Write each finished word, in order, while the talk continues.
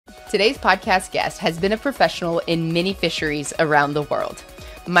Today's podcast guest has been a professional in many fisheries around the world.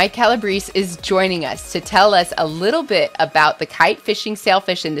 Mike Calabrese is joining us to tell us a little bit about the kite fishing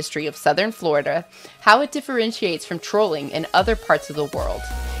sailfish industry of southern Florida, how it differentiates from trolling in other parts of the world,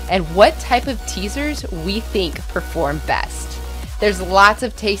 and what type of teasers we think perform best. There's lots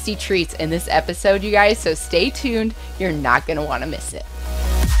of tasty treats in this episode, you guys, so stay tuned. You're not going to want to miss it.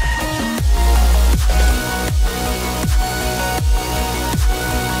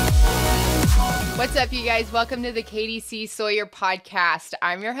 What's up, you guys? Welcome to the Katie C. Sawyer podcast.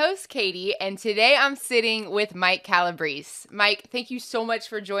 I'm your host, Katie, and today I'm sitting with Mike Calabrese. Mike, thank you so much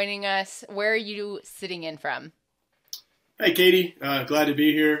for joining us. Where are you sitting in from? Hey, Katie. Glad to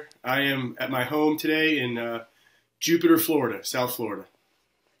be here. I am at my home today in Jupiter, Florida, South Florida.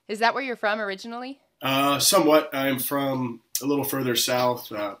 Is that where you're from originally? Somewhat. I'm from a little further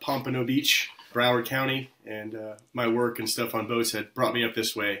south, Pompano Beach, Broward County, and my work and stuff on boats had brought me up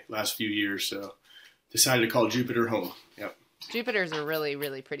this way last few years, so decided to call Jupiter home. Yep. Jupiter's a really,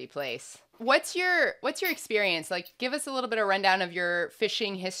 really pretty place. What's your experience? Like, give us a little bit of rundown of your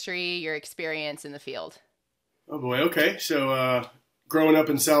fishing history, your experience in the field. Oh boy. Okay. So, growing up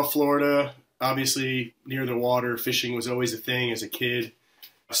in South Florida, obviously near the water, fishing was always a thing as a kid.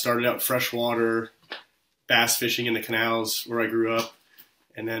 I started out freshwater, bass fishing in the canals where I grew up.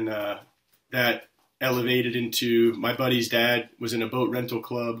 And then, that elevated into my buddy's dad was in a boat rental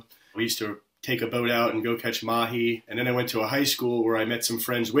club. We used to take a boat out and go catch mahi. And then I went to a high school where I met some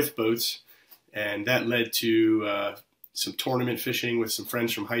friends with boats. And that led to some tournament fishing with some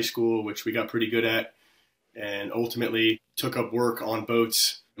friends from high school, which we got pretty good at. And ultimately took up work on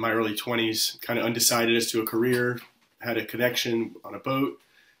boats in my early 20s, kind of undecided as to a career, had a connection on a boat,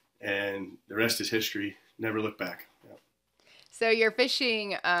 and the rest is history. Never looked back. Yeah. So your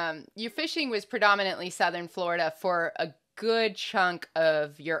fishing was predominantly southern Florida for a good chunk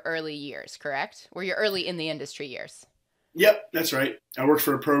of your early years, correct? Or your early in the industry years? Yep, that's right. I worked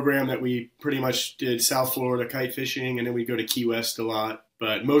for a program that we pretty much did South Florida kite fishing, and then we'd go to Key West a lot,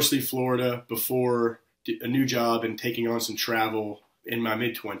 but mostly Florida before a new job and taking on some travel in my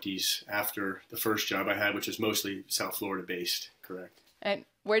mid-20s after the first job I had, which was mostly South Florida based, correct. And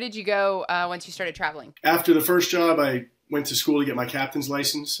where did you go once you started traveling? After the first job, I went to school to get my captain's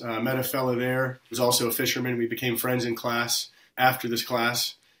license. Met a fellow there who was also a fisherman. We became friends in class. After this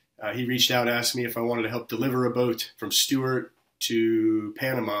class, he reached out, asked me if I wanted to help deliver a boat from Stewart to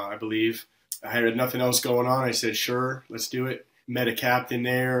Panama, I believe. I had nothing else going on. I said, sure, let's do it. Met a captain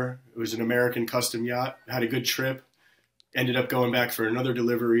there. It was an American custom yacht. Had a good trip. Ended up going back for another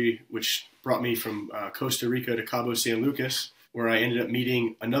delivery, which brought me from Costa Rica to Cabo San Lucas, where I ended up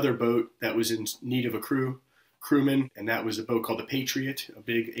meeting another boat that was in need of a crewman, and that was a boat called the Patriot, a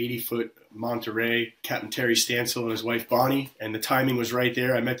big 80-foot Monterey, Captain Terry Stansel and his wife Bonnie, and the timing was right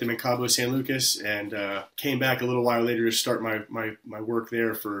there. I met them in Cabo San Lucas and came back a little while later to start my work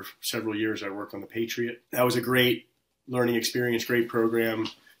there. For several years I worked on the Patriot. That was a great learning experience, great program.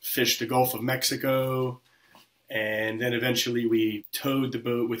 Fished the Gulf of Mexico, and then eventually we towed the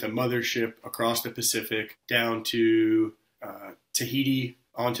boat with a mothership across the Pacific down to Tahiti,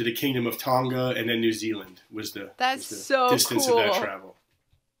 onto the Kingdom of Tonga, and then New Zealand was the distance cool. of that travel.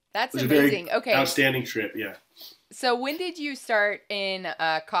 That's it was amazing. A very okay. Outstanding trip, yeah. So when did you start in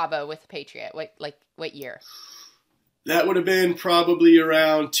Cabo with Patriot? What year? That would have been probably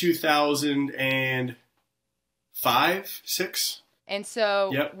around 2005, 6. And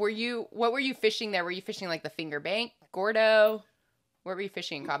so yep. What were you fishing there? Were you fishing like the Finger Bank, Gordo? Where were you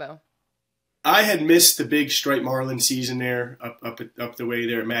fishing in Cabo? I had missed the big striped marlin season there up the way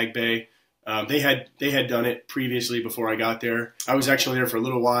there at Mag Bay. They had done it previously before I got there. I was actually there for a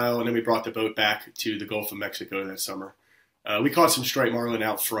little while, and then we brought the boat back to the Gulf of Mexico that summer. We caught some striped marlin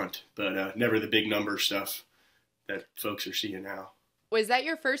out front, but never the big number stuff that folks are seeing now. Was that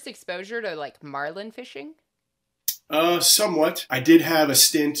your first exposure to like marlin fishing? Somewhat. I did have a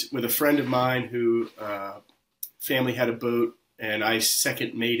stint with a friend of mine who family had a boat, and I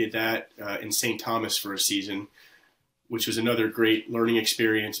second mated that in St. Thomas for a season, which was another great learning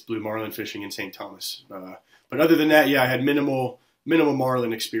experience, blue marlin fishing in St. Thomas. But other than that, yeah, I had minimal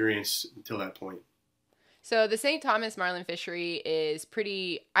marlin experience until that point. So the St. Thomas marlin fishery is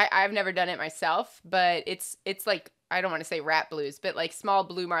pretty, I've never done it myself, but it's like, I don't want to say rat blues, but like small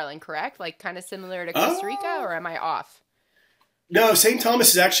blue marlin, correct? Like kind of similar to Costa Rica, or am I off? No, St.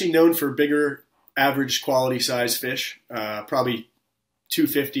 Thomas is actually known for bigger, average quality size fish. Probably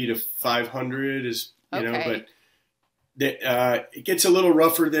 250 to 500 is, but it gets a little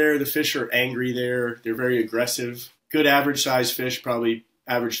rougher there. The fish are angry there. They're very aggressive. Good average size fish, probably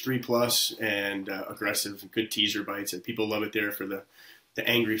average 3+ and aggressive, good teaser bites. And people love it there for the the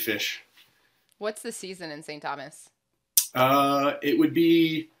angry fish. What's the season in St. Thomas? It would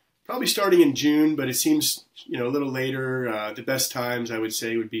be probably starting in June, but it seems, a little later. The best times I would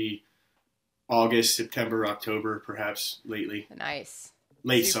say would be August, September, October, perhaps lately. Nice.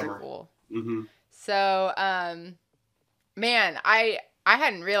 Late Super summer. Cool. Mm-hmm. So, man, I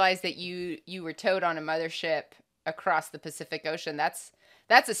hadn't realized that you were towed on a mothership across the Pacific Ocean. That's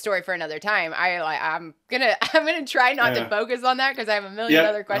a story for another time. I'm gonna try not to focus on that because I have a million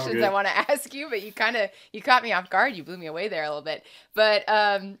other questions I want to ask you. But you caught me off guard. You blew me away there a little bit. But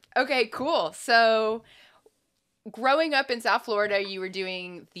okay, cool. So growing up in South Florida, you were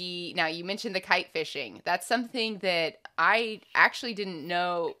doing now you mentioned the kite fishing. That's something that I actually didn't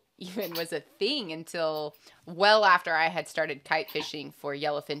know even was a thing until well after I had started kite fishing for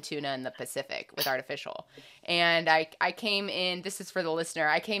yellowfin tuna in the Pacific with artificial. And I came in, this is for the listener,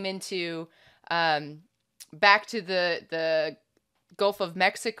 I came into back to the Gulf of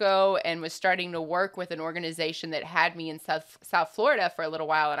Mexico and was starting to work with an organization that had me in South Florida for a little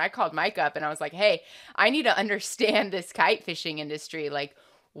while. And I called Mike up and I was like, hey, I need to understand this kite fishing industry. Like,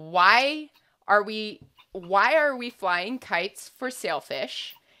 why are we flying kites for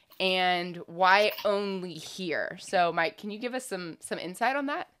sailfish? And why only here? So, Mike, can you give us some insight on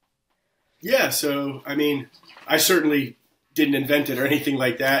that? Yeah, so, I certainly didn't invent it or anything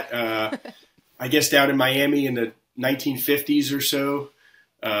like that. I guess down in Miami in the 1950s or so,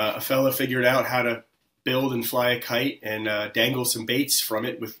 a fella figured out how to build and fly a kite and dangle some baits from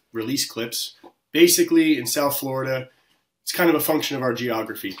it with release clips. Basically, in South Florida, it's kind of a function of our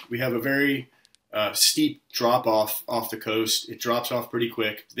geography. We have a very steep drop off the coast. It drops off pretty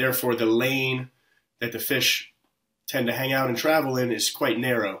quick. Therefore, the lane that the fish tend to hang out and travel in is quite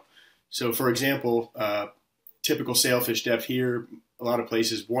narrow. So, for example, typical sailfish depth here, a lot of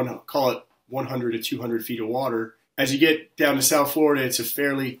places, call it 100 to 200 feet of water. As you get down to South Florida, it's a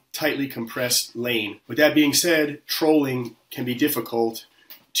fairly tightly compressed lane. With that being said, trolling can be difficult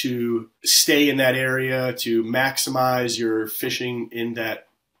to stay in that area, to maximize your fishing in that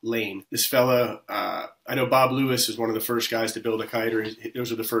lane. This fella, I know Bob Lewis is one of the first guys to build a kite, or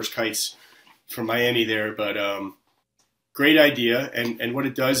those are the first kites from Miami there, but great idea. And what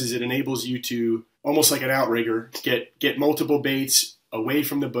it does is it enables you to, almost like an outrigger, get multiple baits away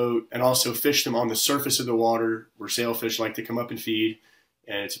from the boat and also fish them on the surface of the water where sailfish like to come up and feed.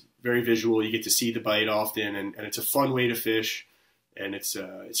 And it's very visual. You get to see the bite often, and it's a fun way to fish, and it's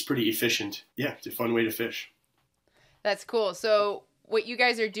pretty efficient. Yeah, it's a fun way to fish. That's cool. So what you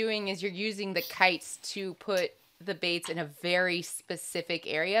guys are doing is you're using the kites to put the baits in a very specific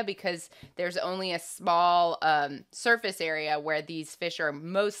area because there's only a small surface area where these fish are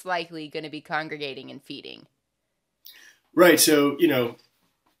most likely going to be congregating and feeding. Right. So,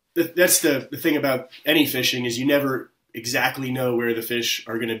 that's the thing about any fishing is you never exactly know where the fish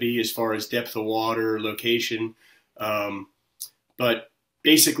are going to be as far as depth of water, location. But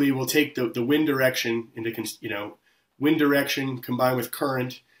basically we'll take the wind direction into, wind direction combined with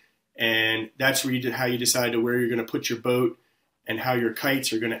current. And that's how you decide where you're going to put your boat and how your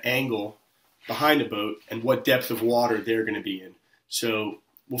kites are going to angle behind the boat and what depth of water they're going to be in. So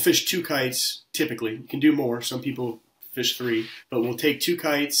we'll fish 2 kites typically. You can do more. Some people fish 3, but we'll take 2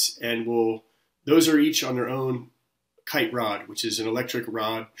 kites and those are each on their own kite rod, which is an electric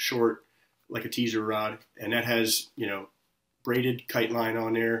rod, short, like a teaser rod. And that has, braided kite line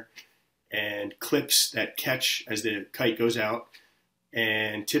on there and clips that catch as the kite goes out.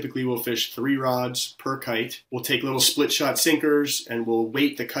 And typically we'll fish 3 rods per kite. We'll take little split shot sinkers and we'll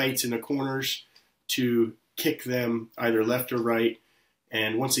weight the kites in the corners to kick them either left or right.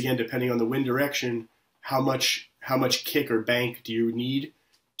 And once again, depending on the wind direction, how much kick or bank do you need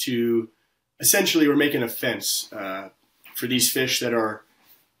to, essentially we're making a fence for these fish that are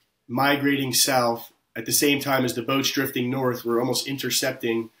migrating south at the same time as the boat's drifting north. We're almost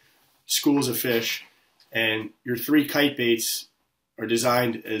intercepting schools of fish, and your 3 kite baits are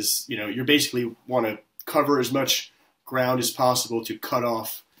designed as, you basically want to cover as much ground as possible to cut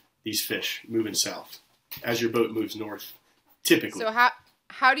off these fish moving south as your boat moves north, typically. So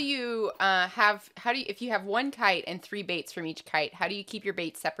how do you if you have 1 kite and 3 baits from each kite, how do you keep your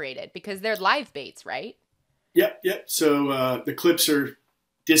baits separated? Because they're live baits, right? Yep. So the clips are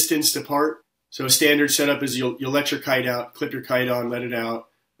distanced apart. So a standard setup is you'll let your kite out, clip your kite on, let it out.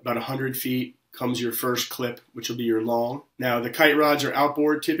 About 100 feet comes your first clip, which will be your long. Now the kite rods are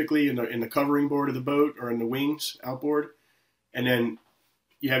outboard typically in the covering board of the boat or in the wings outboard. And then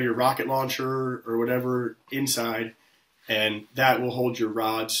you have your rocket launcher or whatever inside, and that will hold your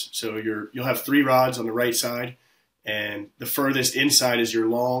rods. So you'll have 3 rods on the right side, and the furthest inside is your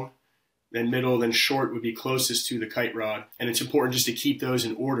long, then middle, then short would be closest to the kite rod. And it's important just to keep those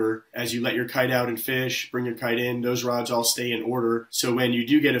in order as you let your kite out and fish, bring your kite in, those rods all stay in order. So when you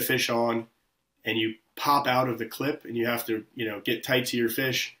do get a fish on and you pop out of the clip and you have to, get tight to your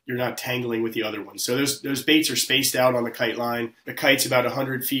fish, you're not tangling with the other ones. So those baits are spaced out on the kite line. The kite's about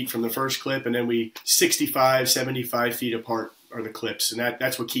 100 feet from the first clip, and then 65, 75 feet apart are the clips. And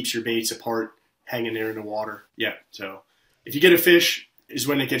that's what keeps your baits apart, hanging there in the water. Yeah, so if you get a fish, is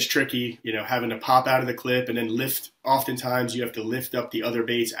when it gets tricky, having to pop out of the clip and then lift. Oftentimes you have to lift up the other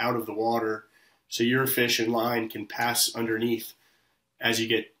baits out of the water so your fish and line can pass underneath as you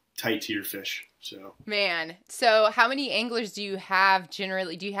get tight to your fish. So how many anglers do you have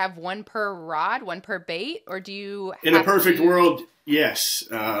generally? Do you have one per rod, one per bait, or do you in a perfect world? Yes.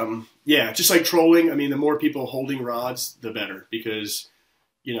 Just like trolling. I mean, the more people holding rods, the better, because,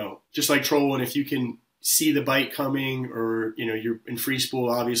 just like trolling, if you can see the bite coming, or you're in free spool,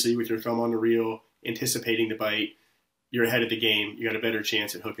 obviously with your thumb on the reel anticipating the bite, you're ahead of the game. You got a better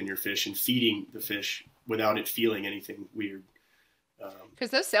chance at hooking your fish and feeding the fish without it feeling anything weird. Because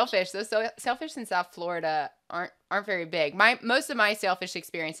those sailfish in South Florida aren't very big. Most of my sailfish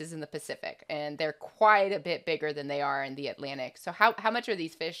experience is in the Pacific, and they're quite a bit bigger than they are in the Atlantic. So how much are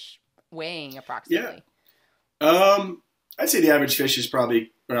these fish weighing approximately? I'd say the average fish is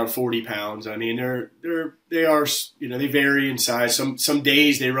probably around 40 pounds. I mean, they are, they vary in size. Some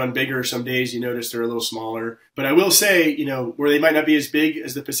days they run bigger. Some days you notice they're a little smaller. But I will say, where they might not be as big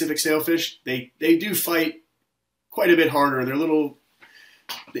as the Pacific sailfish, they do fight quite a bit harder. They're a little,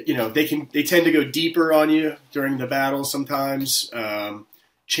 they tend to go deeper on you during the battle sometimes,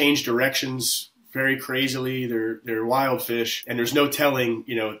 change directions very crazily. They're wild fish, and there's no telling,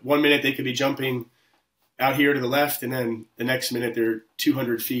 1 minute they could be jumping out here to the left, and then the next minute they're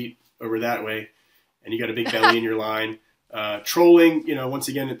 200 feet over that way, and you got a big belly in your line. Trolling, once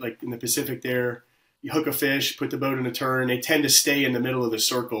again, like in the Pacific there, you hook a fish, put the boat in a turn. They tend to stay in the middle of the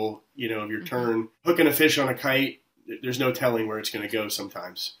circle, of your turn. Hooking a fish on a kite, there's no telling where it's going to go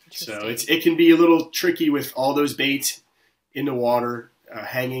sometimes. So it can be a little tricky with all those baits in the water,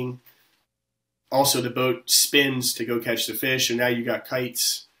 hanging. Also, the boat spins to go catch the fish, and now you got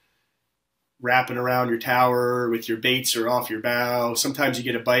kites wrapping around your tower with your baits are off your bow. Sometimes you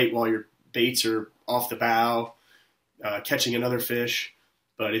get a bite while your baits are off the bow, catching another fish.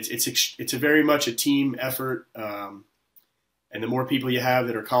 But it's a very much a team effort, and the more people you have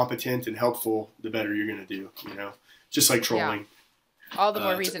that are competent and helpful, the better you're going to do. Just like trolling. Yeah. All the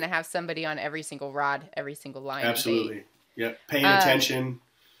more reason to have somebody on every single rod, every single line. Absolutely. Yeah, paying attention,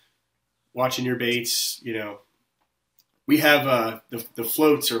 watching your baits. We have the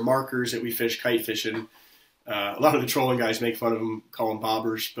floats or markers that we fish kite fishing. A lot of the trolling guys make fun of them, call them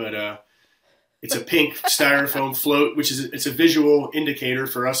bobbers, but it's a pink styrofoam float, which it's a visual indicator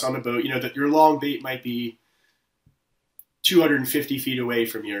for us on the boat. That your long bait might be 250 feet away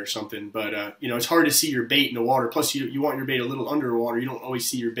from you or something, but it's hard to see your bait in the water. Plus, you want your bait a little underwater. You don't always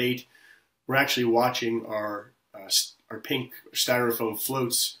see your bait. We're actually watching our pink styrofoam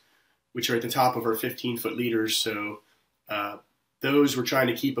floats, which are at the top of our 15-foot leaders. So those we're trying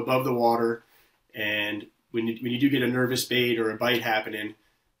to keep above the water, and when you do get a nervous bait or a bite happening,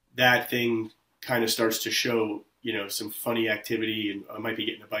 that thing kind of starts to show, some funny activity, and I might be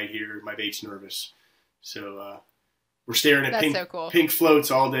getting a bite here. My bait's nervous. So we're staring at pink floats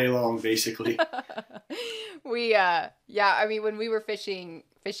all day long, basically. When we were fishing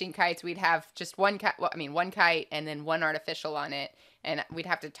kites, we'd have just one kite and then one artificial on it. And we'd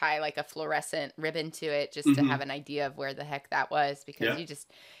have to tie like a fluorescent ribbon to it just to have an idea of where the heck that was, because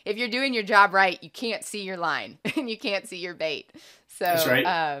if you're doing your job right, you can't see your line and you can't see your bait. So that's right.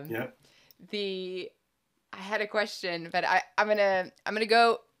 I had a question, but I'm gonna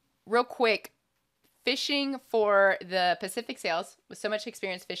go real quick. Fishing for the Pacific sails, with so much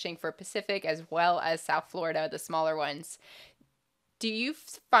experience fishing for Pacific as well as South Florida, the smaller ones, do you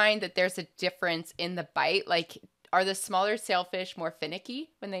find that there's a difference in the bite? Like, are the smaller sailfish more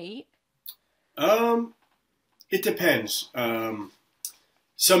finicky when they eat? It depends.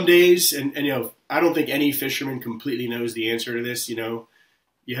 Some days, and I don't think any fisherman completely knows the answer to this.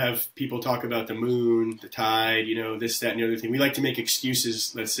 You have people talk about the moon, the tide, this, that, and the other thing. We like to make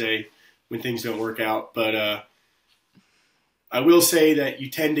excuses, let's say, when things don't work out. But I will say that you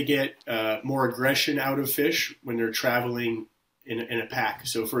tend to get more aggression out of fish when they're traveling in a pack.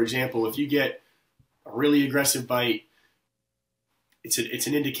 So, for example, if you get a really aggressive bite, it's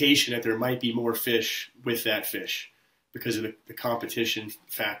an indication that there might be more fish with that fish because of the competition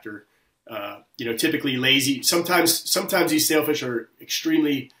factor. Typically lazy. Sometimes these sailfish are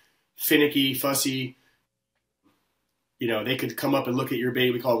extremely finicky, fussy. they could come up and look at your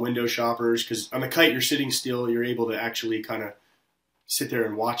bait. We call it window shoppers, because on the kite, you're sitting still. You're able to actually kind of sit there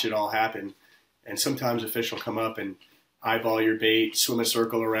and watch it all happen. And sometimes a fish will come up and eyeball your bait, swim a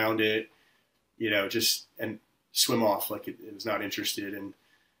circle around it, and swim off like it was not interested. And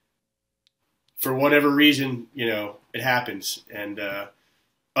for whatever reason, it happens. And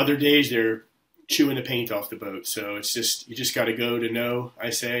other days they're chewing the paint off the boat. So it's just, you just got to go to know, I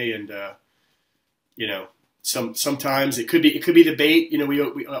say. And, sometimes it could be the bait.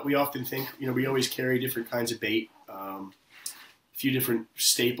 We often think, we always carry different kinds of bait. A few different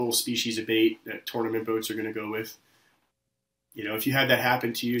staple species of bait that tournament boats are going to go with. If you had that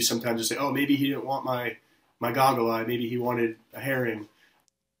happen to you, sometimes you say, oh, maybe he didn't want my goggle eye. Maybe he wanted a herring.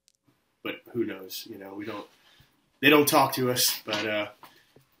 But who knows? They don't talk to us. But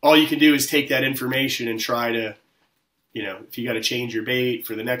all you can do is take that information and try to, if you got to change your bait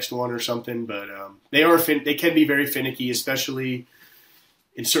for the next one or something. But they can be very finicky, especially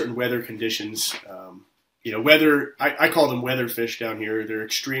in certain weather conditions. Weather, I call them weather fish down here. They're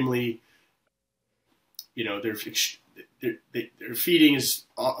extremely, their feeding is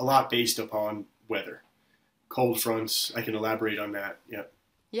a lot based upon weather. Cold fronts, I can elaborate on that. Yeah.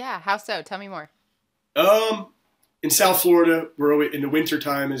 Yeah, how so? Tell me more. In South Florida, in the winter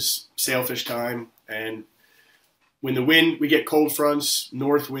time is sailfish time, and when we get cold fronts,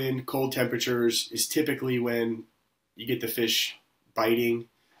 north wind, cold temperatures is typically when you get the fish biting.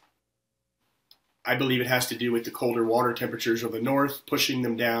 I believe it has to do with the colder water temperatures of the north, pushing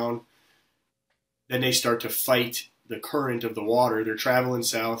them down. Then they start to fight the current of the water. They're traveling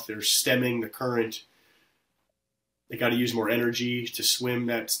south. They're stemming the current. They got to use more energy to swim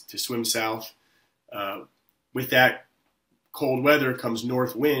south. With that cold weather comes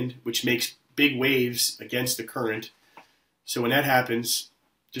north wind, which makes big waves against the current. So when that happens,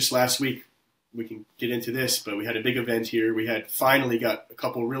 just last week, we can get into this, but we had a big event here. We had finally got a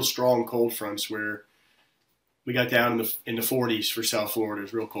couple real strong cold fronts where we got down in the 40s for South Florida. It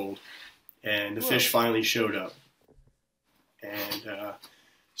was real cold. And the fish finally showed up. And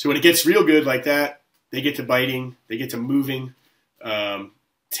so when it gets real good like that, they get to biting, they get to moving,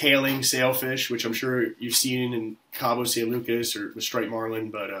 tailing sailfish, which I'm sure you've seen in Cabo San Lucas or with striped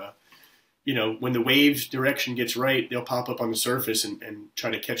marlin. But, when the waves direction gets right, they'll pop up on the surface and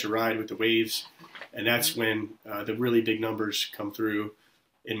try to catch a ride with the waves. And that's when the really big numbers come through.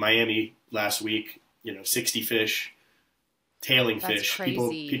 In Miami last week, 60 fish, tailing fish,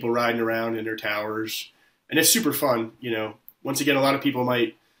 people riding around in their towers. And it's super fun. Once again, a lot of people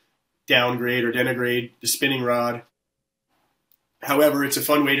might downgrade or denigrate the spinning rod. However, it's a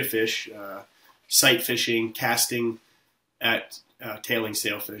fun way to fish, sight fishing, casting at tailing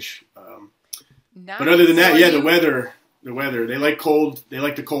sailfish. Nice. But other than that, the weather, they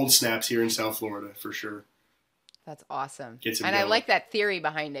like the cold snaps here in South Florida for sure. That's awesome. And going. I like that theory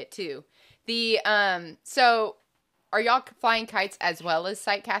behind it too. So are y'all flying kites as well as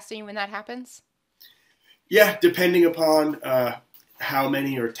sight casting when that happens? Yeah, depending upon how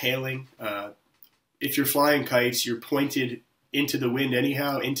many are tailing. If you're flying kites, you're pointed into the wind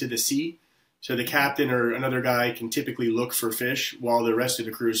anyhow, into the sea. So the captain or another guy can typically look for fish while the rest of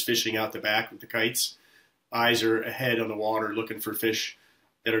the crew is fishing out the back with the kites. Eyes are ahead on the water looking for fish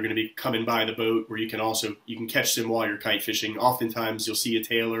that are going to be coming by the boat, where you can catch them while you're kite fishing. Oftentimes you'll see a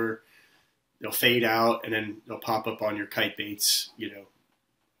tailer, they'll fade out, and then they'll pop up on your kite baits.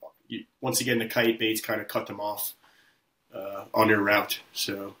 Once again, the kite baits kind of cut them off on their route.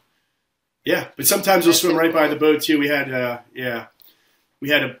 So, yeah, but sometimes they'll swim right by the boat too. We had a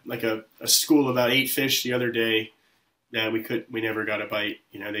school of about 8 fish the other day that we never got a bite.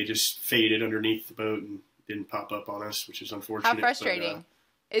 They just faded underneath the boat and didn't pop up on us, which is unfortunate. How frustrating,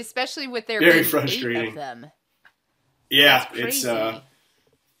 especially with there very being frustrating. 8 of them. Yeah, it's and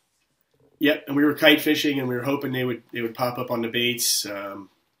we were kite fishing and we were hoping they would pop up on the baits.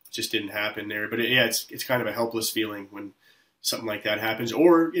 Just didn't happen there. But it's kind of a helpless feeling when something like that happens.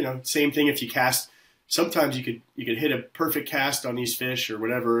 Or same thing if you cast. Sometimes you could hit a perfect cast on these fish or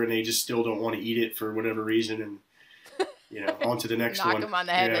whatever, and they just still don't want to eat it for whatever reason, and on to the next Knock one. them on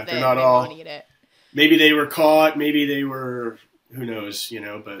the head with they're it. not They all. won't eat it. Maybe they were caught. Maybe they were. Who knows?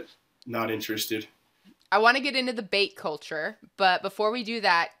 But not interested. I want to get into the bait culture, but before we do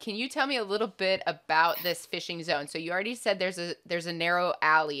that, can you tell me a little bit about this fishing zone? So you already said there's a narrow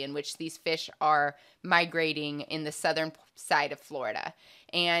alley in which these fish are migrating in the southern side of Florida.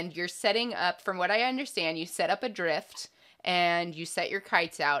 And you're setting up, from what I understand, you set up a drift and you set your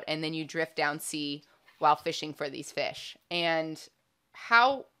kites out and then you drift down sea while fishing for these fish. And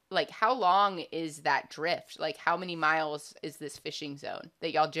how long is that drift? Like, how many miles is this fishing zone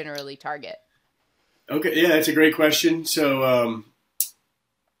that y'all generally target? Okay, yeah, that's a great question. So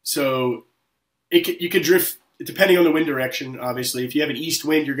you could drift depending on the wind direction. Obviously, if you have an east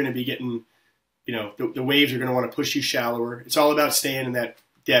wind, you're going to be getting, the waves are going to want to push you shallower. It's all about staying in that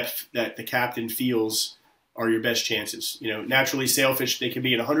depth that the captain feels are your best chances. Naturally, sailfish, they can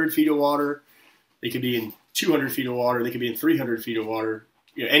be in 100 feet of water, they could be in 200 feet of water, they could be in 300 feet of water,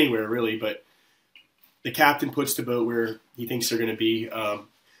 anywhere really. But the captain puts the boat where he thinks they're going to be.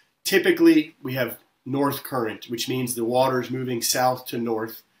 Typically, we have north current, which means the water is moving south to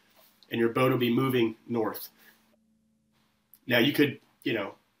north, and your boat will be moving north. Now, you could,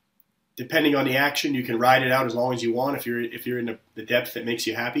 depending on the action, you can ride it out as long as you want if you're in the depth that makes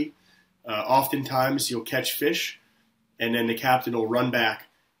you happy. Oftentimes, you'll catch fish, and then the captain will run back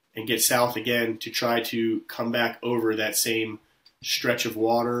and get south again to try to come back over that same stretch of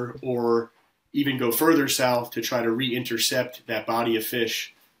water, or even go further south to try to re-intercept that body of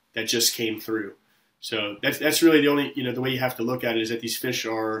fish that just came through. So that's really the only, the way you have to look at it is that these fish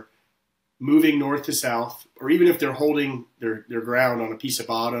are moving north to south, or even if they're holding their ground on a piece of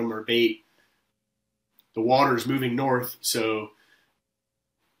bottom or bait, the water is moving north. So,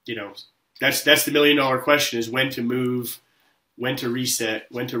 that's the $1 million question, is when to move, when to reset,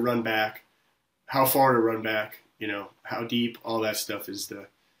 when to run back, how far to run back, how deep, all that stuff is the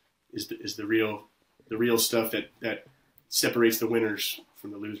real stuff that separates the winners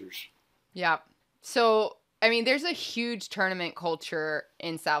from the losers. Yeah. So, there's a huge tournament culture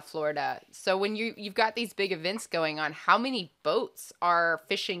in South Florida. So when you've got these big events going on, how many boats are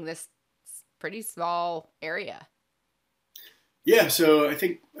fishing this pretty small area? Yeah, so I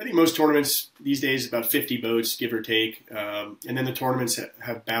think most tournaments these days about 50 boats, give or take, and then the tournaments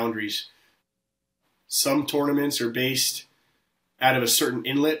have boundaries. Some tournaments are based out of a certain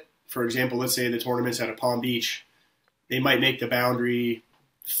inlet. For example, let's say the tournament's out of Palm Beach. They might make the boundary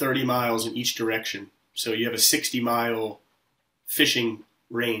 30 miles in each direction. So you have a 60-mile fishing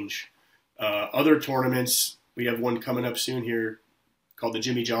range. Other tournaments, we have one coming up soon here called the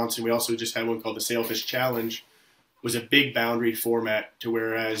Jimmy Johnson. We also just had one called the Sailfish Challenge. Was a big boundary format to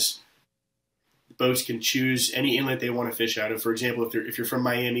whereas boats can choose any inlet they want to fish out of. For example, if you're from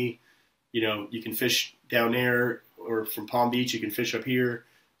Miami, you can fish down there, or from Palm Beach, you can fish up here,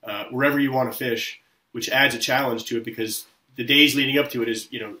 wherever you want to fish, which adds a challenge to it because the days leading up to it is,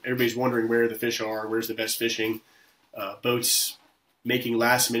 everybody's wondering where the fish are, where's the best fishing. Boats making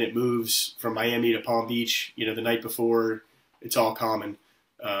last-minute moves from Miami to Palm Beach, the night before, it's all common,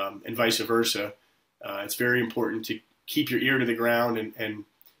 and vice versa. It's very important to keep your ear to the ground and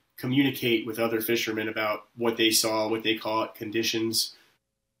communicate with other fishermen about what they saw, what they caught, conditions.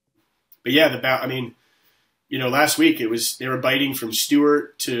 But yeah, last week they were biting from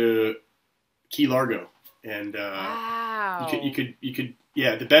Stewart to Key Largo, and wow. you could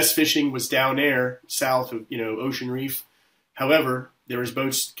the best fishing was down there south of Ocean Reef. However, there was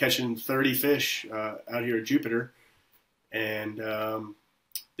boats catching 30 fish out here at Jupiter, and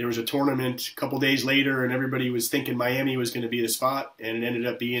there was a tournament a couple days later, and everybody was thinking Miami was going to be the spot, and it ended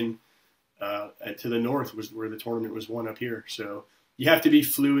up being to the north was where the tournament was won up here. So you have to be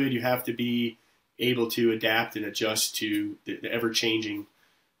fluid. You have to be able to adapt and adjust to the ever-changing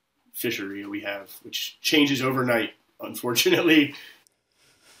fishery we have, which changes overnight, unfortunately.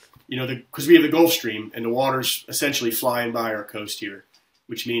 Because we have the Gulf Stream, and the water's essentially flying by our coast here,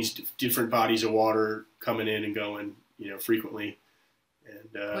 which means different bodies of water coming in and going, frequently.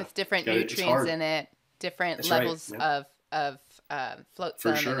 And, with different nutrients in it, different That's levels right. of float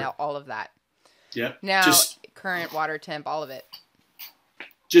zone and all of that. Yeah. Now, current, water temp, all of it.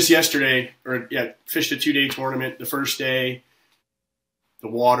 Just yesterday, fished a 2-day tournament. The first day, the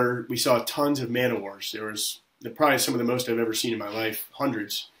water, we saw tons of man-o-wars. There was probably some of the most I've ever seen in my life,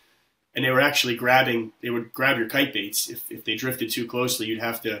 hundreds. And they were actually they would grab your kite baits. If they drifted too closely, you'd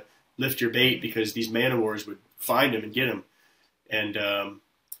have to lift your bait because these man-o-wars would find them and get them. And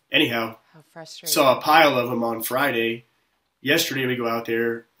anyhow, how frustrating. Saw a pile of them on Friday. Yesterday we go out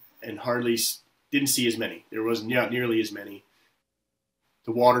there and didn't see as many. There wasn't nearly as many.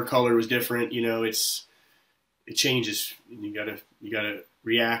 The water color was different. It changes. And you gotta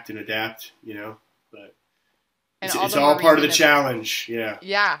react and adapt. But it's all part of the challenge. Yeah.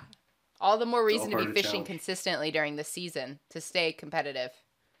 Yeah. All the more reason to be fishing consistently during the season to stay competitive.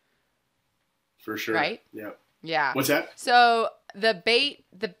 For sure. Right? Yeah. Yeah. What's that? So the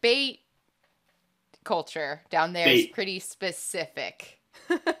bait culture down there is pretty specific.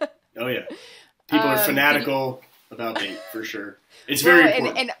 Oh yeah. People are fanatical about bait for sure. It's very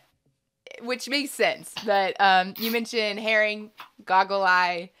important. And which makes sense. But you mentioned herring, goggle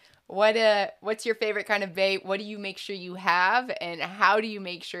eye, What's your favorite kind of bait? What do you make sure you have, and how do you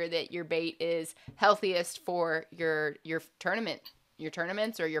make sure that your bait is healthiest for your tournaments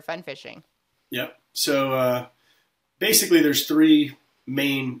or your fun fishing? Yep. So basically, there's three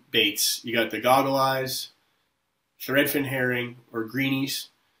main baits. You got the goggle eyes, threadfin herring, or greenies.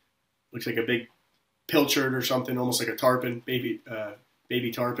 Looks like a big pilchard or something, almost like a tarpon, baby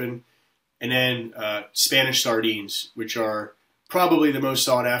tarpon. And then Spanish sardines, which are probably the most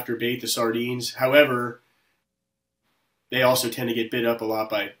sought after bait, the sardines. However, they also tend to get bit up a lot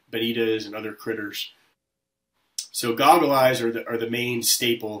by bonitas and other critters. So goggle eyes are the main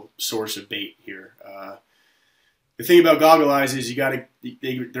staple source of bait here. The thing about goggle eyes is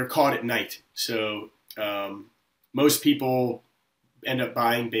they're caught at night. So most people end up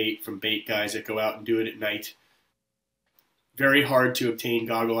buying bait from bait guys that go out and do it at night. Very hard to obtain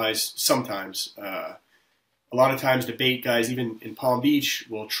goggle eyes sometimes. A lot of times the bait guys, even in Palm Beach,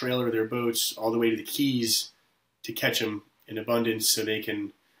 will trailer their boats all the way to the Keys to catch them in abundance so they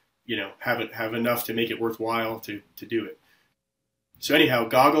can, have enough to make it worthwhile to do it. So anyhow,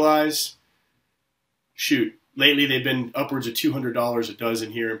 goggle eyes, shoot. Lately they've been upwards of $200 a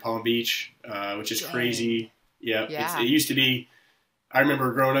dozen here in Palm Beach, which is crazy. Yeah. It used to be, I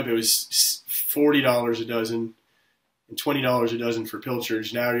remember growing up, it was $40 a dozen and $20 a dozen for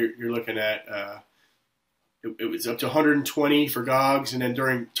pilchards. Now you're looking at, it was up to 120 for gogs, and then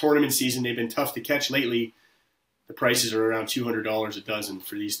during tournament season, they've been tough to catch lately. The prices are around $200 a dozen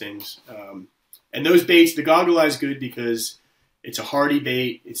for these things. And those baits, the goggle eye is good because it's a hardy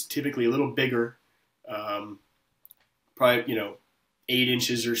bait. It's typically a little bigger, probably 8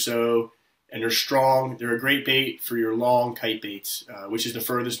 inches or so, and they're strong. They're a great bait for your long kite baits, which is the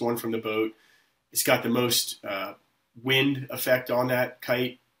furthest one from the boat. It's got the most wind effect on that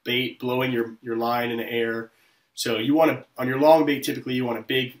kite bait, blowing your line in the air. So on your long bait, typically you want a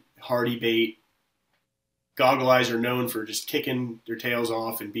big, hardy bait. Goggle eyes are known for just kicking their tails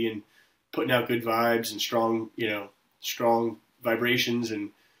off and putting out good vibes and strong vibrations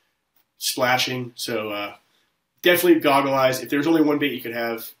and splashing. So definitely goggle eyes. If there's only one bait you could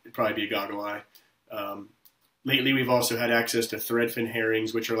have, it'd probably be a goggle eye. Lately, we've also had access to threadfin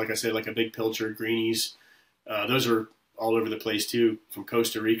herrings, which are, like I said, like a big pilchard, greenies. Those are all over the place too, from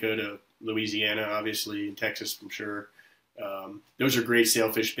Costa Rica to Louisiana, obviously, and Texas, I'm sure. Those are great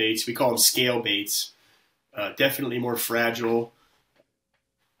sailfish baits. We call them scale baits. Definitely more fragile,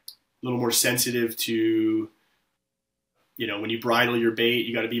 a little more sensitive to, when you bridle your bait,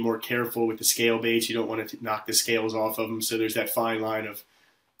 you got to be more careful with the scale baits. You don't want to knock the scales off of them. So there's that fine line of,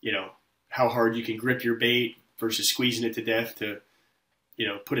 how hard you can grip your bait versus squeezing it to death to,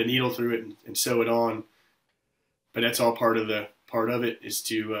 put a needle through it and sew it on. But that's all part of it is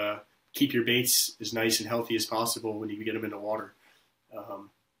to keep your baits as nice and healthy as possible when you get them in the water.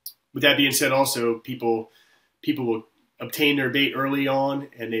 With that being said, also people will obtain their bait early on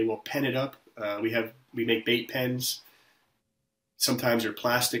and they will pen it up. We make bait pens. Sometimes they're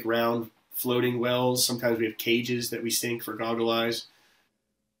plastic round floating wells. Sometimes we have cages that we sink for goggle eyes.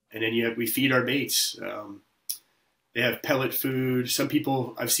 And then we feed our baits. They have pellet food.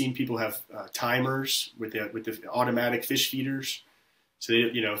 I've seen people have timers with the automatic fish feeders. So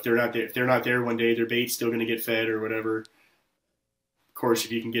if they're not there one day, their bait's still going to get fed or whatever. Of course,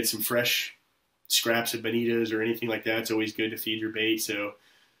 if you can get some fresh scraps of bonitas or anything like that, it's always good to feed your bait. So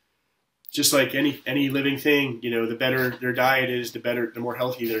just like any living thing, the better their diet is, the more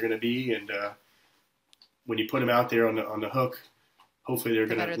healthy they're going to be. And when you put them out there on the hook, hopefully they're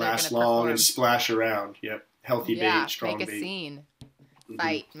going to last long and splash around. Yep. Healthy bait, strong bait. Make a scene.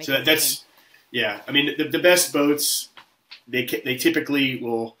 Fight. Mm-hmm. So that's, yeah. I mean, the best boats, they typically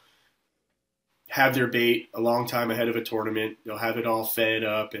will have their bait a long time ahead of a tournament. They'll have it all fed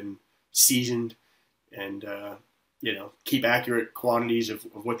up and seasoned and, keep accurate quantities of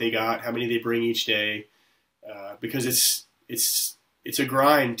what they got, how many they bring each day, because it's a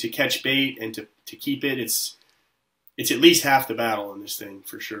grind to catch bait and to keep it. It's at least half the battle in this thing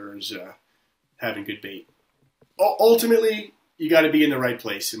for sure is having good bait. Ultimately, you got to be in the right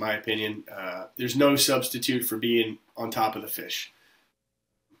place, in my opinion. There's no substitute for being on top of the fish.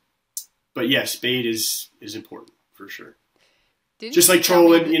 But yes, bait is important for sure. Just like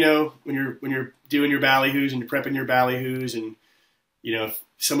trolling, when you're doing your ballyhoos and you're prepping your ballyhoos, and if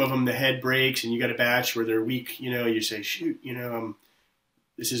some of them the head breaks and you got a batch where they're weak, you say, shoot,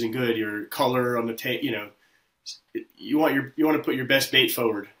 this isn't good. Your color on the tape, you want to put your best bait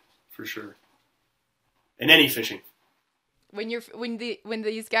forward for sure. In any fishing. When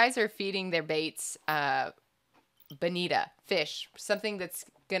these guys are feeding their baits, bonita fish, something that's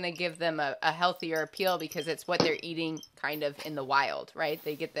going to give them a healthier appeal because it's what they're eating kind of in the wild, right?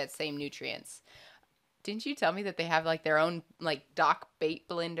 They get that same nutrients. Didn't you tell me that they have like their own like dock bait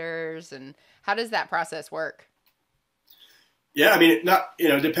blenders, and how does that process work? Yeah, I mean,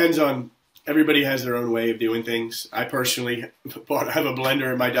 it depends on, everybody has their own way of doing things. I personally have a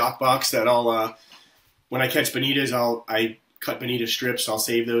blender in my dock box that when I catch bonitas, I cut bonita strips. I'll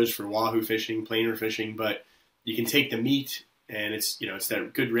save those for wahoo fishing, planer fishing, but you can take the meat, and it's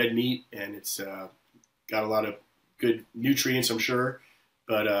that good red meat, and it's got a lot of good nutrients, I'm sure.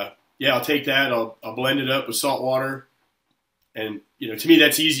 But yeah, I'll take that. I'll blend it up with salt water, and to me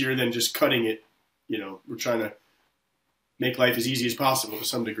that's easier than just cutting it. We're trying to make life as easy as possible to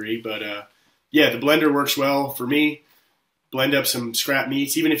some degree, but yeah, the blender works well for me. Blend up some scrap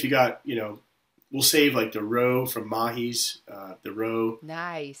meats, even if you got we'll save like the roe from mahis, the roe.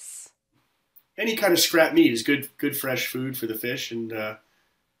 Nice. Any kind of scrap meat is good fresh food for the fish, and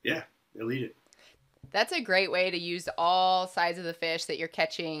yeah, they'll eat it. That's a great way to use all sides of the fish that you're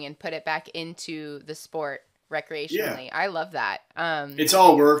catching and put it back into the sport recreationally. Yeah. I love that. It's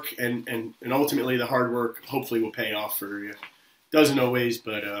all work, and ultimately the hard work hopefully will pay off for you. Doesn't always,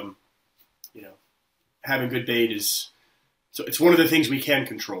 but having good bait it's one of the things we can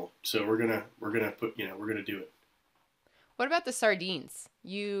control. So we're gonna do it. What about the sardines?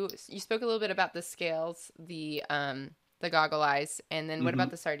 You spoke a little bit about the scales, the goggle eyes, and then what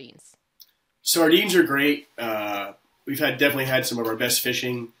about the sardines? Sardines are great. We've definitely had some of our best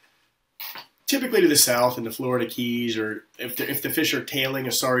fishing, typically to the south in the Florida Keys, or if the fish are tailing,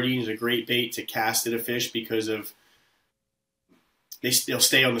 a sardine is a great bait to cast at a fish because of they'll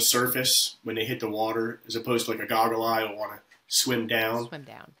stay on the surface when they hit the water, as opposed to like a goggle eye will want to swim down.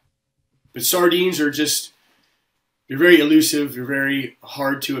 But sardines are they're very elusive. They're very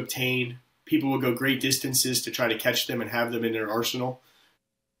hard to obtain. People will go great distances to try to catch them and have them in their arsenal.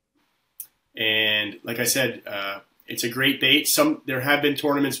 And like I said, it's a great bait. There have been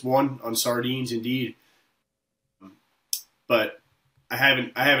tournaments won on sardines, indeed, but I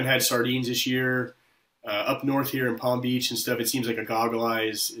haven't had sardines this year. Up north here in Palm Beach and stuff, it seems like a goggle eye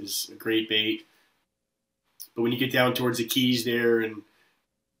is a great bait. But when you get down towards the Keys there and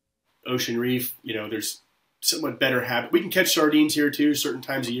Ocean Reef, there's somewhat better habit. We can catch sardines here too, certain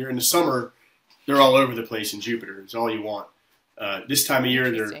times of year. In the summer, they're all over the place in Jupiter. It's all you want. This time of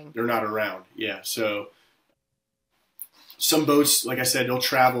year, they're not around. Yeah, so some boats, like I said, they'll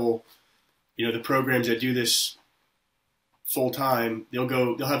travel. The programs that do this full time,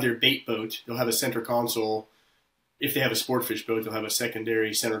 they'll have their bait boat. They'll have a center console. If they have a sport fish boat, they'll have a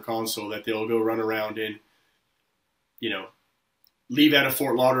secondary center console that they'll go run around in. Leave out of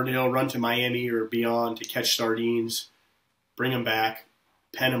Fort Lauderdale, run to Miami or beyond to catch sardines, bring them back,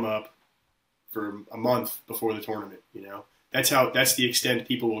 pen them up for a month before the tournament. That's the extent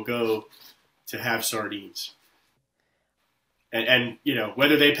people will go to have sardines. And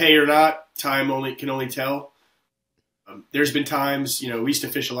whether they pay or not, time can only tell. There's been times, we used to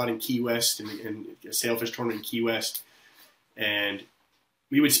fish a lot in Key West and a sailfish tournament in Key West, and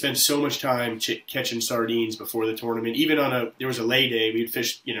we would spend so much time catching sardines before the tournament. Even there was a lay day, we'd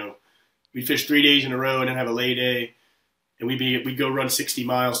fish 3 days in a row and then have a lay day, and we'd go run 60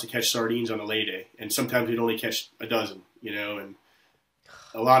 miles to catch sardines on a lay day, and sometimes we'd only catch a dozen, and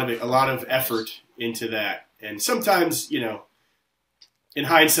a lot of effort into that. And sometimes, in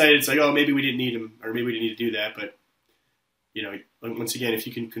hindsight, it's like, oh, maybe we didn't need them, or maybe we didn't need to do that. But, once again, if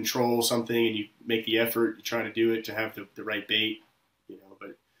you can control something and you make the effort, you try to do it to have the right bait,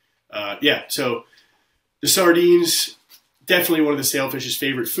 But yeah, so the sardines, definitely one of the sailfish's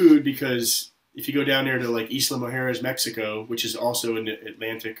favorite food, because if you go down there to like Isla Mujeres, Mexico, which is also in the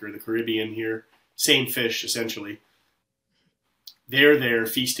Atlantic or the Caribbean here, same fish essentially. They're there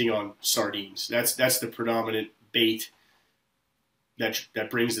feasting on sardines. That's the predominant bait that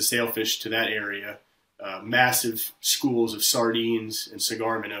brings the sailfish to that area. Massive schools of sardines and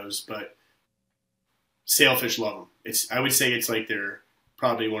cigar minnows, but sailfish love them. I would say it's like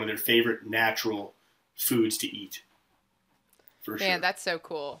probably one of their favorite natural foods to eat. For sure. Man, that's so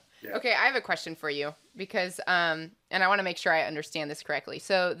cool. Yeah. Okay, I have a question for you because, and I want to make sure I understand this correctly.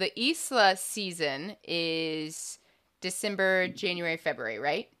 So the Isla season is December, January, February,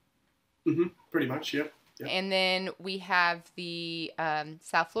 right? Mm-hmm. Pretty much, yep. And then we have the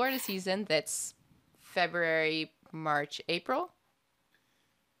South Florida season that's February, March, April.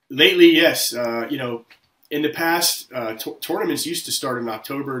 Lately, yes. In the past, tournaments used to start in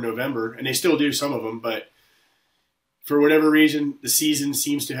October, November, and they still do, some of them, but for whatever reason, the season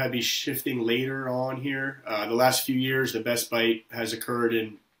seems to be shifting later on here. The last few years, the best bite has occurred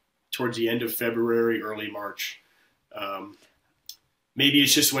towards the end of February, early March. maybe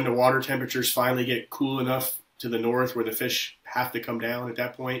it's just when the water temperatures finally get cool enough to the north where the fish have to come down at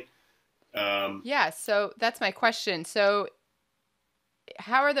that point. Yeah, so that's my question. So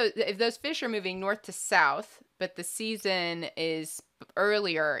how are those, if those fish are moving north to south, but the season is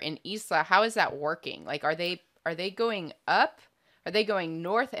earlier in Isla, how is that working? Like, are they going up? Are they going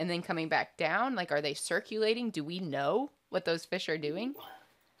north and then coming back down? Like, are they circulating? Do we know what those fish are doing?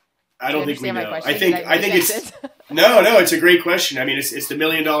 I don't think we know. I think it's no, it's a great question. I mean, it's the $1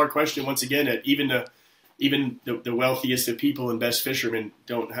 million question once again. That even the wealthiest of people and best fishermen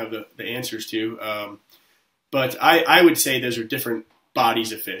don't have the answers to. But I would say those are different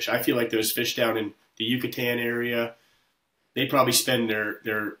bodies of fish. I feel like those fish down in the Yucatan area, they probably spend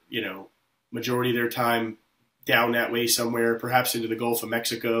their majority of their time down that way somewhere, perhaps into the Gulf of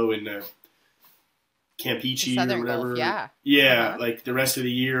Mexico and Campeche or whatever. Gulf, yeah, like the rest of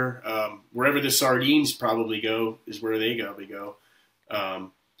the year, wherever the sardines probably go is where they probably go.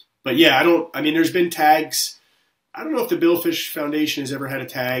 But yeah, there's been tags. I don't know if the Billfish Foundation has ever had a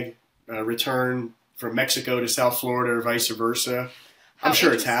tag return from Mexico to South Florida or vice versa. I'm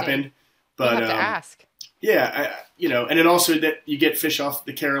sure it's happened, but we'll have to ask. Yeah, and then also that you get fish off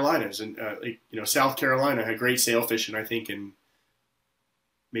the Carolinas, and South Carolina had great sailfishing. I think in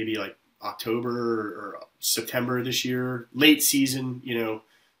maybe like October or September this year, late season.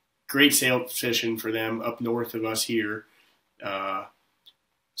 Great sailfishing for them up north of us here.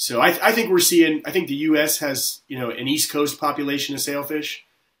 So I think we're seeing. I think the U.S. has an East Coast population of sailfish,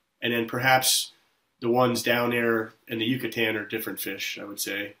 and then perhaps the ones down there in the Yucatan are different fish. I would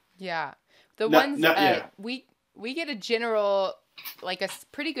say. Yeah. We get a general, like a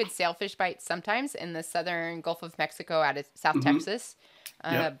pretty good sailfish bite sometimes in the southern Gulf of Mexico out of South Texas.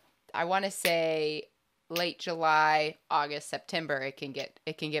 I want to say late July, August, September. It can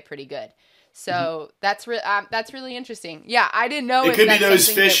get pretty good. So that's really interesting. Yeah, I didn't know it if could that's be those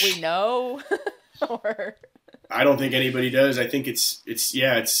something fish that we know. Or I don't think anybody does. I think it's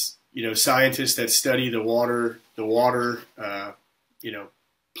scientists that study the water.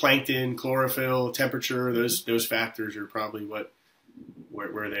 Plankton, chlorophyll, temperature, those factors are probably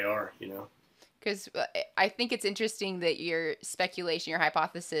where they are, Because I think it's interesting that your speculation, your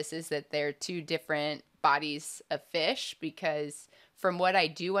hypothesis is that they're two different bodies of fish, because from what I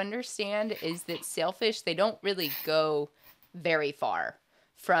do understand is that sailfish, they don't really go very far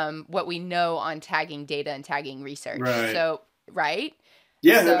from what we know on tagging data and tagging research. Right. So, right?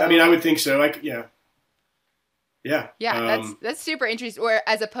 Yeah, so, I would think so. Yeah. That's super interesting. Or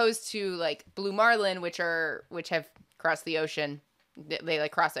as opposed to like blue marlin, which have crossed the ocean, they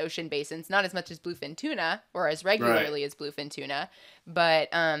like cross ocean basins, not as much as bluefin tuna or as regularly as bluefin tuna, but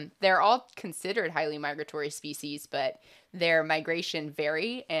they're all considered highly migratory species, but their migration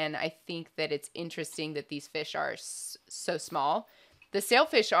vary, and I think that it's interesting that these fish are so small. The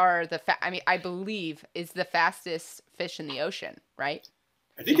sailfish are I believe is the fastest fish in the ocean, right?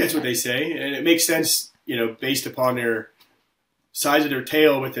 I think that's what they say, and it makes sense. Based upon their size of their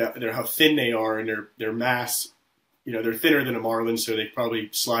tail, with how thin they are and their mass, they're thinner than a marlin, so they probably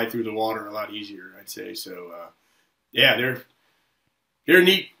slide through the water a lot easier, I'd say. So, they're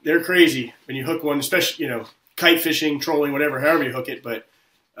neat. They're crazy when you hook one, especially, kite fishing, trolling, whatever, however you hook it. But,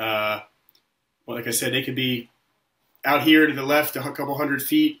 like I said, they could be out here to the left a couple 100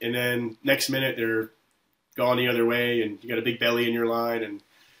 feet, and then next minute they're gone the other way, and you got a big belly in your line and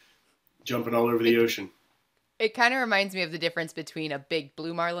jumping all over the ocean. It kind of reminds me of the difference between a big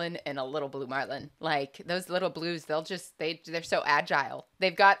blue marlin and a little blue marlin. Like those little blues, they're so agile.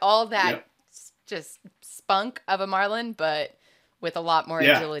 They've got all that just spunk of a marlin, but with a lot more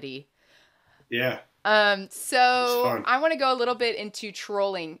agility. Yeah. So I want to go a little bit into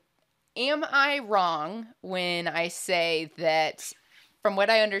trolling. Am I wrong when I say that, from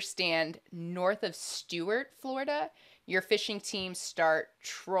what I understand, north of Stuart, Florida, your fishing teams start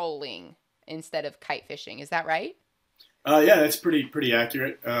trolling instead of kite fishing? Is that right? Yeah, that's pretty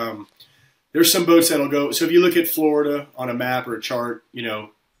accurate. There's some boats that'll go. So if you look at Florida on a map or a chart,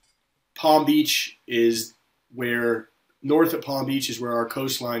 Palm Beach is where, north of Palm Beach is where our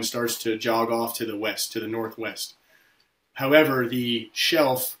coastline starts to jog off to the west, to the northwest. However, the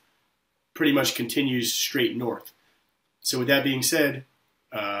shelf pretty much continues straight north. So with that being said,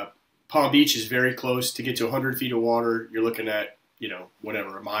 Palm Beach is very close. To get to 100 feet of water, you're looking at,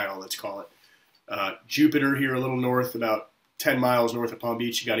 a mile, let's call it. Jupiter here a little north, about 10 miles north of Palm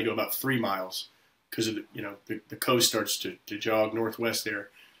Beach, you got to go about 3 miles because of the coast starts to jog northwest there.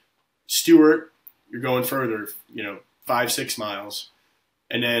 Stewart, you're going further, 5-6 miles.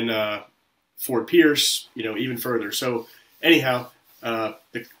 And then Fort Pierce, even further. So anyhow,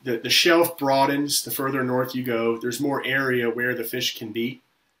 The shelf broadens the further north you go. There's more area where the fish can be.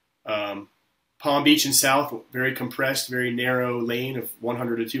 Palm Beach and south, very compressed, very narrow lane of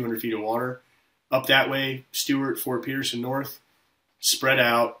 100 to 200 feet of water. Up that way, Stewart, Fort Pierce, and north, spread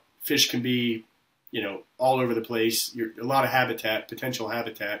out. Fish can be, all over the place. A lot of habitat, potential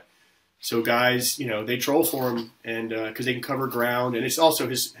habitat. So guys, they troll for them, and because they can cover ground, and it's also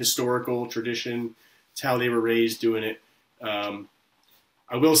historical tradition. It's how they were raised doing it.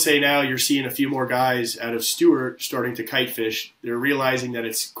 I will say now you're seeing a few more guys out of Stewart starting to kite fish. They're realizing that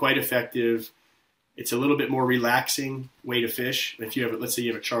it's quite effective. It's a little bit more relaxing way to fish. If you have, let's say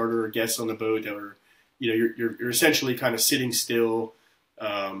you have a charter or guests on the boat that are, you're essentially kind of sitting still.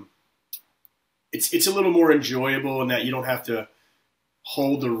 It's a little more enjoyable in that you don't have to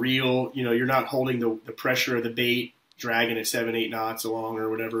hold the reel. You're not holding the pressure of the bait, dragging it 7-8 knots along or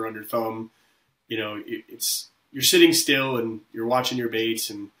whatever on your thumb. You're sitting still and you're watching your baits.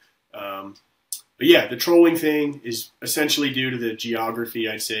 And but yeah, the trolling thing is essentially due to the geography.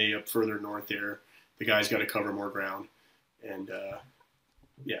 I'd say up further north there, the guys got to cover more ground. And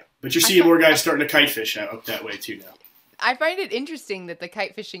yeah, but you're seeing more guys starting to kite fish up that way too now. I find it interesting that the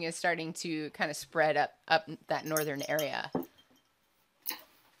kite fishing is starting to kind of spread up that northern area.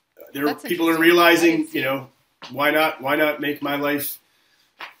 People are realizing, why not make my life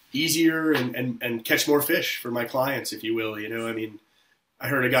easier and catch more fish for my clients, if you will. I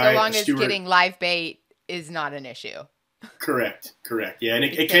heard a guy. So long as getting live bait is not an issue. Correct. Yeah, and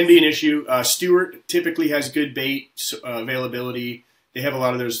it can be an issue. Stewart typically has good bait availability. They have a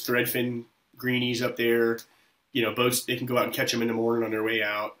lot of those threadfin greenies up there. Boats, they can go out and catch them in the morning on their way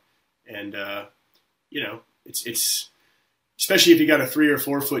out. And, it's especially if you got a 3 or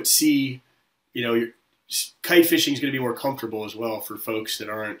 4 foot sea, kite fishing is going to be more comfortable as well for folks that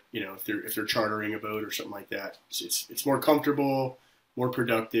aren't, if they're chartering a boat or something like that. It's more comfortable, more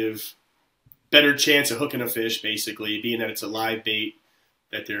productive, better chance of hooking a fish, basically, being that it's a live bait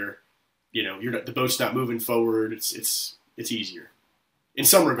that they're, the boat's not moving forward. It's easier in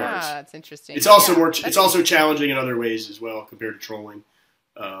some regards. Ah, that's interesting. It's also it's also challenging in other ways as well compared to trolling.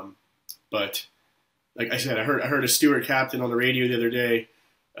 But like I said, I heard a Stewart captain on the radio the other day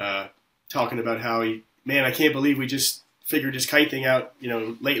talking about how I can't believe we just figured this kite thing out,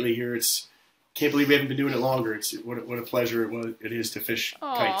 lately here. Can't believe we haven't been doing it longer. What a pleasure it is to fish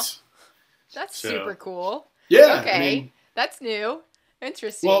kites. That's super cool. Yeah. Okay. That's new.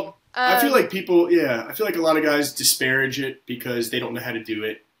 Interesting. Well, I feel like a lot of guys disparage it because they don't know how to do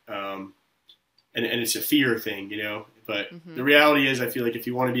it. And it's a fear thing, but the reality is I feel like if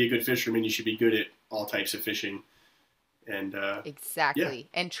you want to be a good fisherman, you should be good at all types of fishing. And exactly.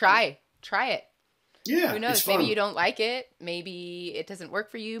 Yeah. And try it. Yeah. Who knows? Maybe you don't like it. Maybe it doesn't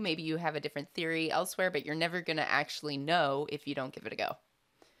work for you. Maybe you have a different theory elsewhere, but you're never going to actually know if you don't give it a go.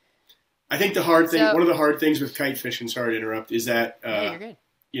 I think the hard thing, one of the hard things with kite fishing, sorry to interrupt, is that you're good.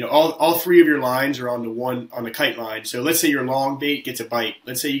 All 3 of your lines are on the kite line. So let's say your long bait gets a bite.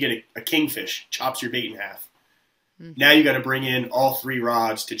 Let's say you get a kingfish, chops your bait in half. Now you got to bring in all 3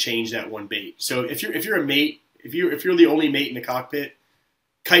 rods to change that one bait. So if you're a mate, if you're the only mate in the cockpit,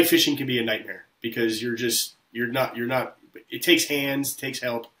 kite fishing can be a nightmare because you're not. It takes hands, it takes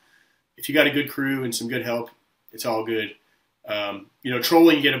help. If you got a good crew and some good help, it's all good.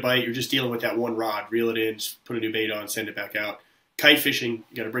 Trolling, you get a bite, you're just dealing with that one rod. Reel it in, just put a new bait on, send it back out. Kite fishing,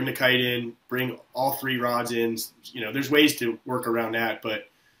 you got to bring the kite in, bring all 3 rods in. There's ways to work around that, but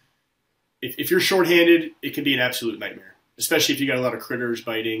if you're shorthanded, it can be an absolute nightmare, especially if you got a lot of critters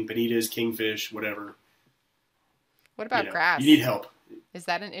biting, bonitas, kingfish, whatever. What about grass? You need help. Is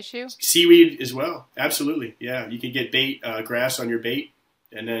that an issue? Seaweed as well. Absolutely. Yeah. You can get grass on your bait,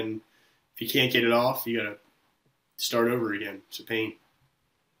 and then if you can't get it off, you got to start over again. It's a pain.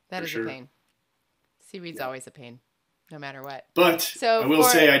 That is a pain. Seaweed's always a pain, no matter what. But I will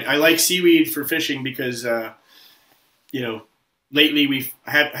say I like seaweed for fishing because, lately we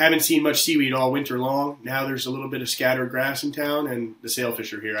haven't seen much seaweed all winter long. Now there's a little bit of scattered grass in town, and the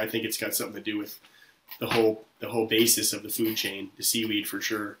sailfish are here. I think it's got something to do with the whole basis of the food chain. The seaweed for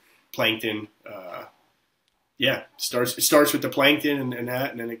sure, plankton. It starts with the plankton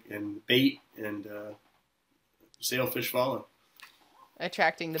and bait and sailfish follow.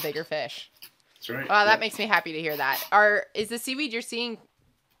 Attracting the bigger fish. That's right. Wow, that makes me happy to hear that. Is the seaweed you're seeing?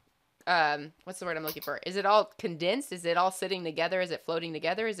 What's the word I'm looking for? Is it all condensed? Is it all sitting together? Is it floating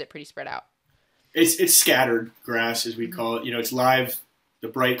together? Is it pretty spread out? It's scattered grass, as we call it. It's live, the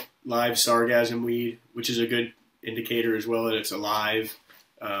bright live sargassum weed, which is a good indicator as well that it's alive.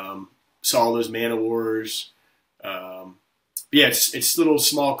 Saw those man-o'-wars. It's little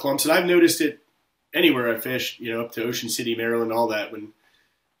small clumps, and I've noticed it anywhere I fish, up to Ocean City, Maryland, all that, when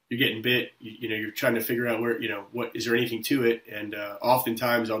you're getting bit, you're trying to figure out where, what is there anything to it, and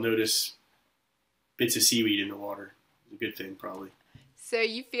oftentimes I'll notice bits of seaweed in the water. It's a good thing, probably. So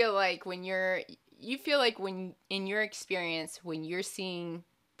you feel like when in your experience, when you're seeing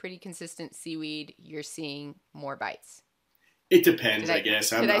pretty consistent seaweed, you're seeing more bites. It depends, I guess.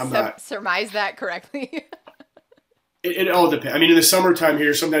 Did I surmise that correctly? It all depends. I mean, in the summertime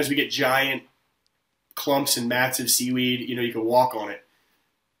here, sometimes we get giant clumps and mats of seaweed. You can walk on it.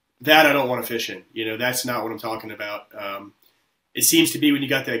 That I don't want to fish in. That's not what I'm talking about. It seems to be when you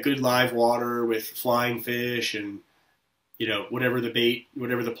got that good live water with flying fish and, whatever the bait,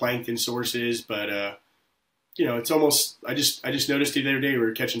 whatever the plankton source is. But, it's almost, I just noticed the other day we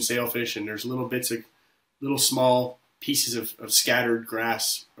were catching sailfish, and there's little bits of little small pieces of scattered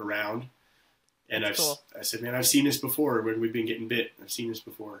grass around. And cool. I said, man, I've seen this before when we've been getting bit. I've seen this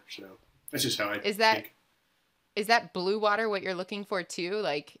before. So that's just how I think. Is that blue water what you're looking for too?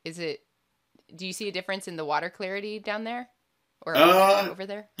 Like, do you see a difference in the water clarity down there or over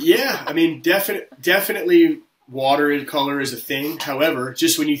there? Yeah. I mean, definitely water color is a thing. However,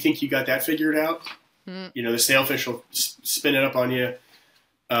 just when you think you got that figured out, the sailfish will spin it up on you.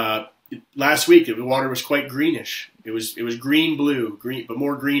 Last week, the water was quite greenish. It was green, but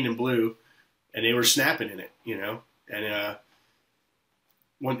more green than blue. And they were snapping in it, and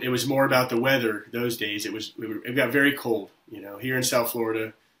it was more about the weather those days. It got very cold, here in South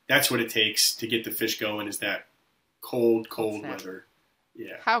Florida. That's what it takes to get the fish going, is that cold weather.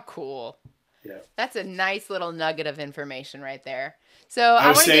 Yeah. How cool. Yeah. That's a nice little nugget of information right there. So I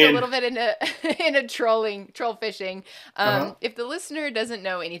want to get a little bit into troll fishing. If the listener doesn't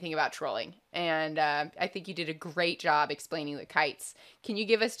know anything about trolling, and I think you did a great job explaining the kites, can you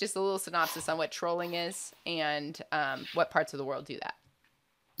give us just a little synopsis on what trolling is and what parts of the world do that?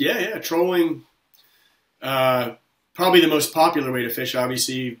 Yeah. Trolling, probably the most popular way to fish,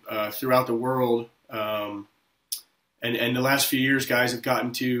 obviously, throughout the world. And the last few years, guys have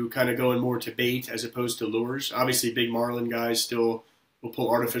gotten to kind of going more to bait as opposed to lures. Obviously, big marlin guys still will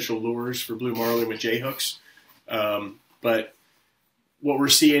pull artificial lures for blue marlin with J-hooks. But what we're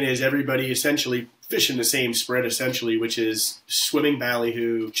seeing is everybody essentially fishing the same spread, which is swimming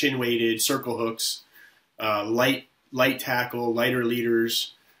ballyhoo, chin-weighted, circle hooks, light tackle, lighter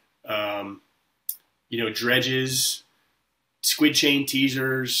leaders, dredges, squid chain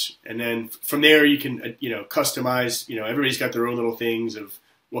teasers, and then from there you can customize. Everybody's got their own little things of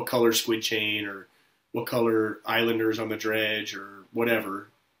what color squid chain or what color islanders on the dredge or whatever.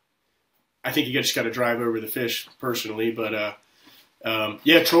 I think you just got to drive over the fish personally, but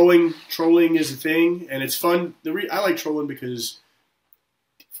trolling is a thing, and it's fun. I like trolling because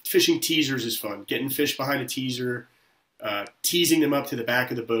fishing teasers is fun. Getting fish behind a teaser, teasing them up to the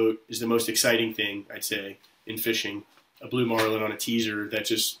back of the boat is the most exciting thing, I'd say, in fishing. A blue marlin on a teaser that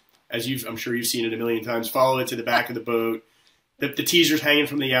just, I'm sure you've seen it a million times, follow it to the back of the boat. The teaser's hanging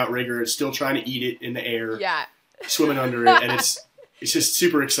from the outrigger. It's still trying to eat it in the air. Yeah. Swimming under it, and it's just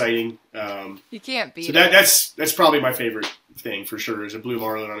super exciting. You can't beat it. So that's probably my favorite thing for sure, is a blue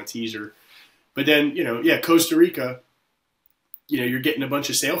marlin on a teaser. But then, Costa Rica, you're getting a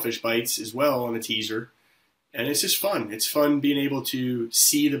bunch of sailfish bites as well on a teaser. And it's just fun. It's fun being able to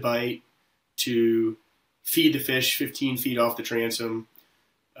see the bite, to feed the fish 15 feet off the transom.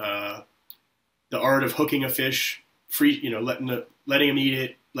 The art of hooking a fish, letting them eat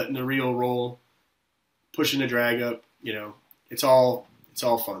it, letting the reel roll, pushing the drag up. It's all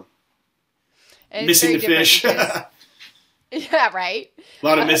fun. And missing the fish. Yeah, right. A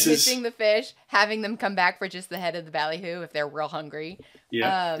lot of misses. Missing the fish, having them come back for just the head of the ballyhoo if they're real hungry.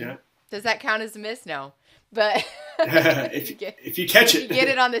 Yeah. Does that count as a miss? No. But if you catch it, you get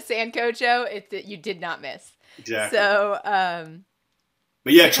it on the Sancocho, you did not miss. Exactly. So,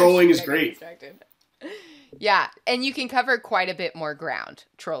 but yeah, trolling is great. Yeah, and you can cover quite a bit more ground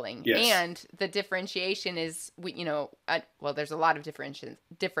trolling. Yes. And the differentiation is, there's a lot of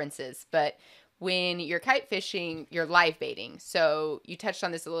differences, but when you're kite fishing, you're live baiting. So you touched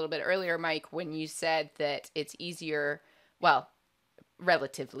on this a little bit earlier, Mike, when you said that it's easier,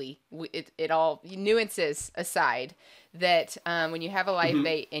 relatively, it all nuances aside, that when you have a live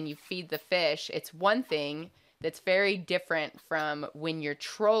bait and you feed the fish, it's one thing that's very different from when you're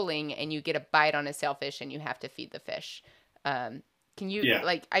trolling and you get a bite on a sailfish and you have to feed the fish. Can you,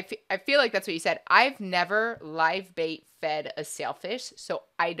 I feel like that's what you said. I've never live bait fed a sailfish, so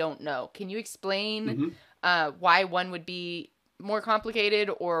I don't know. Can you explain why one would be more complicated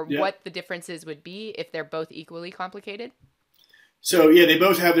or what the differences would be if they're both equally complicated? So, they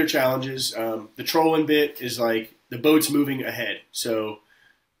both have their challenges. The trolling bit is like the boat's moving ahead. So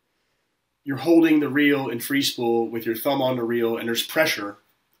you're holding the reel in free spool with your thumb on the reel, and there's pressure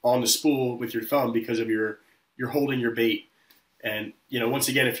on the spool with your thumb because of you're holding your bait. And, you know, once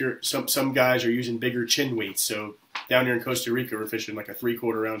again, if you're some guys are using bigger chin weights. So down here in Costa Rica, we're fishing like a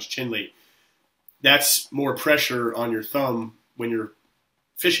 3/4 ounce chin weight. That's more pressure on your thumb when you're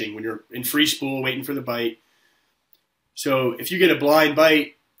fishing, when you're in free spool waiting for the bite. So if you get a blind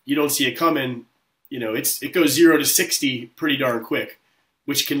bite, you don't see it coming, you know, it goes 0 to 60 pretty darn quick,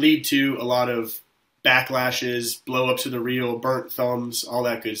 which can lead to a lot of backlashes, blow-ups of the reel, burnt thumbs, all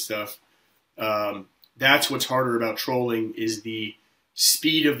that good stuff. That's what's harder about trolling is the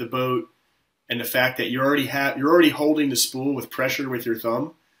speed of the boat and the fact that you're already holding the spool with pressure with your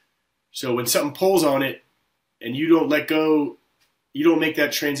thumb. So when something pulls on it and you don't let go, you don't make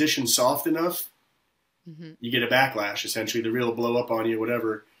that transition soft enough, you get a backlash. Essentially, the reel will blow up on you,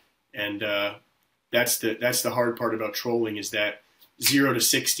 whatever. And that's the hard part about trolling is that 0 to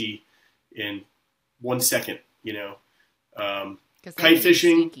 60 in 1 second. You know, kite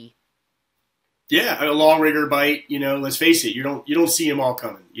fishing. Sneaky. Yeah, a long rigger bite. You know, let's face it, you don't see them all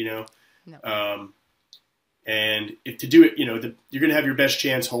coming. You know, no. And if to do it, you know, you're going to have your best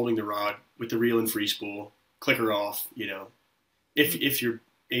chance holding the rod with the reel and free spool, clicker off. You know, if you're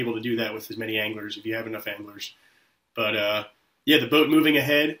able to do that with as many anglers, if you have enough anglers. But yeah, the boat moving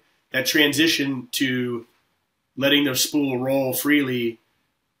ahead, that transition to letting the spool roll freely.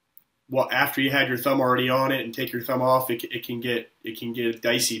 Well, after you had your thumb already on it and take your thumb off, it can get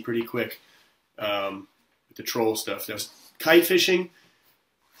dicey pretty quick with the troll stuff. Now, kite fishing,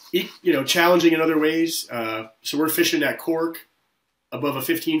 you know, challenging in other ways. So we're fishing that cork above a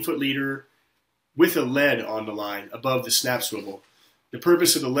 15-foot leader with a lead on the line above the snap swivel. The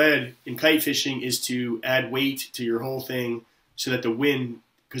purpose of the lead in kite fishing is to add weight to your whole thing so that the wind,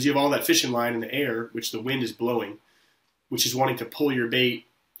 because you have all that fishing line in the air, which the wind is blowing, which is wanting to pull your bait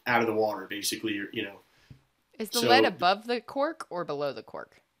out of the water, basically. You know. Is the lead above the cork or below the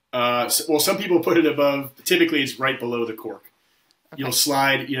cork? Well, some people put it above. Typically, it's right below the cork. Okay. You'll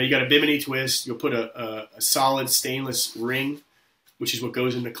slide. You know, you got a bimini twist. You'll put a solid stainless ring, which is what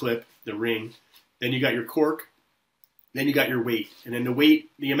goes in the clip, the ring. Then you got your cork. Then you got your weight, and then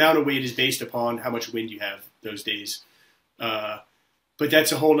the amount of weight is based upon how much wind you have those days. But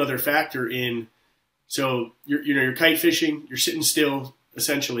that's a whole other factor in. So you're kite fishing. You're sitting still.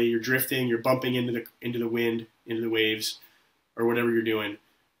 Essentially, you're drifting. You're bumping into the wind, into the waves, or whatever you're doing.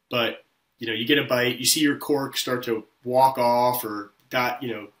 But you know, you get a bite. You see your cork start to walk off, or dot.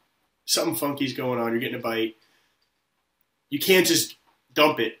 You know, something funky's going on. You're getting a bite. You can't just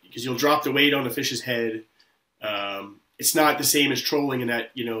dump it because you'll drop the weight on the fish's head. It's not the same as trolling in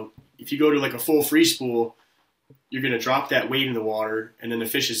that, you know, if you go to like a full free spool, you're going to drop that weight in the water, and then the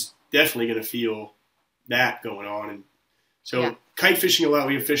fish is definitely going to feel that going on. And so kite fishing, a lot,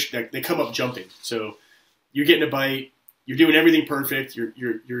 we have fish that they come up jumping. So you're getting a bite, you're doing everything perfect. You're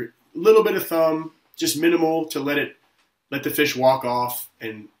a little bit of thumb, just minimal to let the fish walk off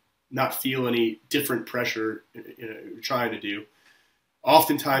and not feel any different pressure you're trying to do.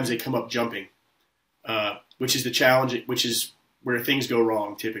 Oftentimes they come up jumping. Which is the challenge, which is where things go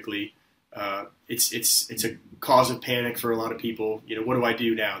wrong typically. It's a cause of panic for a lot of people. You know, what do I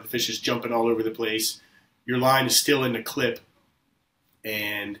do now? The fish is jumping all over the place. Your line is still in the clip.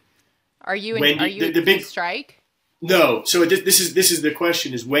 And are you the big strike? No. So this is the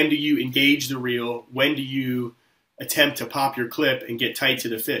question: is when do you engage the reel? When do you attempt to pop your clip and get tight to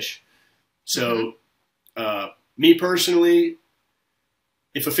the fish? So, me personally,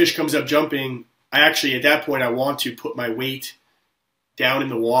 if a fish comes up jumping, I actually, at that point, I want to put my weight down in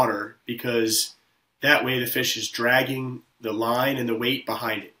the water because that way the fish is dragging the line and the weight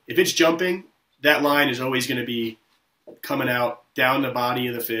behind it. If it's jumping, that line is always going to be coming out down the body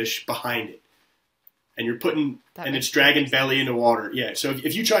of the fish behind it. And you're putting, and it's dragging belly into water. Yeah. So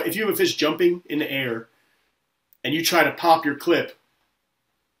if you have a fish jumping in the air and you try to pop your clip,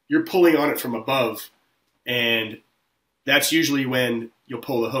 you're pulling on it from above, and that's usually when you'll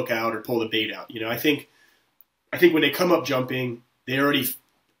pull the hook out or pull the bait out. You know, I think when they come up jumping, I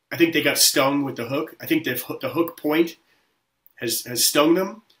think they got stung with the hook. I think the hook point has stung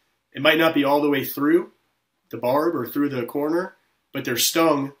them. It might not be all the way through the barb or through the corner, but they're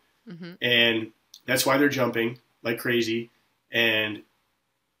stung, and that's why they're jumping like crazy. And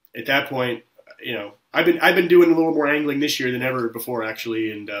at that point, you know, I've been doing a little more angling this year than ever before,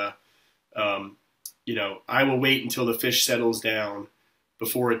 actually, and you know, I will wait until the fish settles down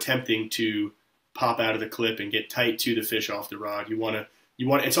before attempting to pop out of the clip and get tight to the fish off the rod. You want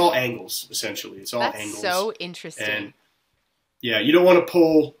it's all angles, essentially. It's all angles. That's so interesting. And yeah, you don't want to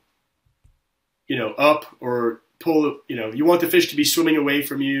pull, you know, up or pull, you know, you want the fish to be swimming away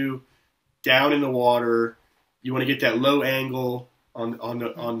from you down in the water. You want to get that low angle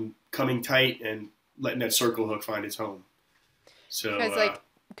on coming tight and letting that circle hook find its home. So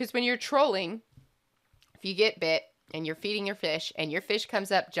because when you're trolling, if you get bit and you're feeding your fish and your fish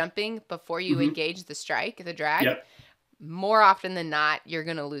comes up jumping before you engage the drag, more often than not, you're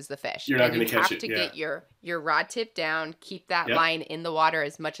going to lose the fish. You're not going to catch it. You have to get your rod tip down, keep that line in the water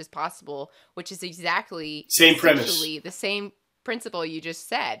as much as possible, which is exactly the same principle you just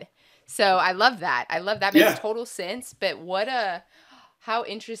said. So I love that. Makes total sense. But how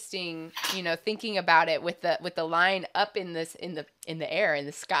interesting, thinking about it with the line up in the air, in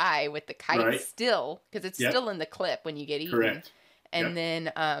the sky with the kite still, because it's still in the clip when you get eaten. Correct. And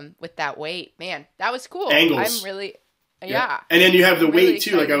then with that weight, man, that was cool. Angles. I'm really, and then you have the weight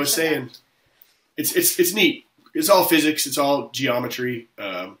too, like I was saying. It's neat. It's all physics. It's all geometry.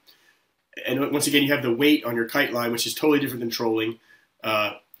 And once again, you have the weight on your kite line, which is totally different than trolling.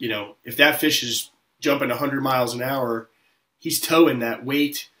 If that fish is jumping 100 miles an hour, he's towing that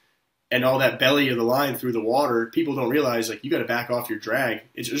weight and all that belly of the line through the water. People don't realize, like, you got to back off your drag.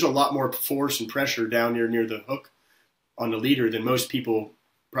 There's a lot more force and pressure down near the hook on the leader than most people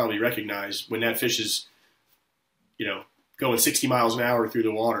probably recognize when that fish is, going 60 miles an hour through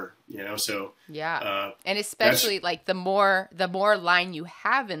the water. So and especially like the more line you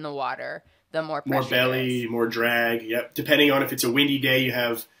have in the water, the more pressure, more belly, more drag. Yep. Depending on if it's a windy day, you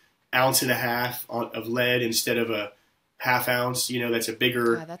have 1.5 ounces of lead instead of a ½ ounce. That's a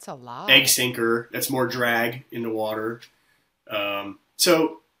bigger that's a lot. Egg sinker. That's more drag in the water.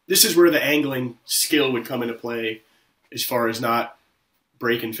 So this is where the angling skill would come into play, as far as not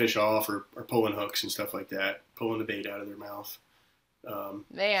breaking fish off or pulling hooks and stuff like that, pulling the bait out of their mouth.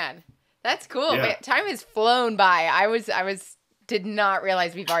 Man, that's cool. Man, time has flown by. I did not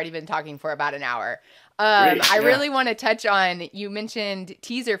realize we've already been talking for about an hour. I really want to touch on, you mentioned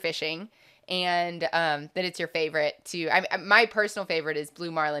teaser fishing and that it's your favorite too. My personal favorite is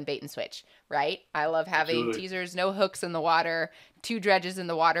blue marlin bait and switch, right? I love having teasers, no hooks in the water, 2 dredges in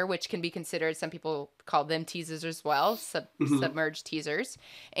the water, which can be considered, some people call them teasers as well, submerged teasers.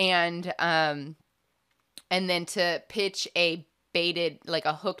 And then to pitch a baited, like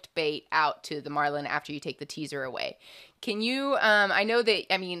a hooked bait out to the marlin after you take the teaser away. Can you, I know that,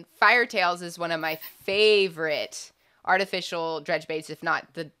 Firetailz is one of my favorite artificial dredge baits, if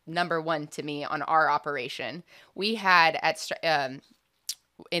not the #1 to me on our operation. We had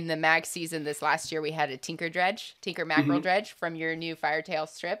in the mag season this last year, we had a tinker mackerel dredge from your new Firetailz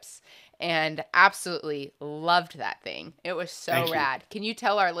strips, and absolutely loved that thing. It was so rad. Can you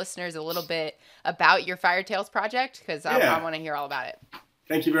tell our listeners a little bit about your Firetailz project? Because I want to hear all about it.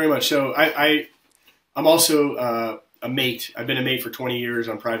 Thank you very much. So I'm also a mate. I've been a mate for 20 years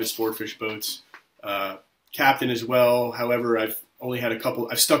on private sport fish boats. Captain as well. However, I've only had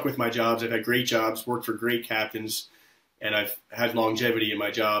I've stuck with my jobs. I've had great jobs, worked for great captains, and I've had longevity in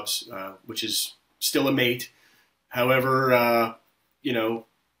my jobs, which is still a mate. However, I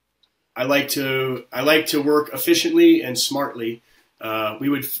like to work efficiently and smartly. We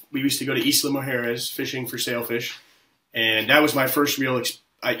used to go to Isla Mujeres fishing for sailfish, and that was my first real.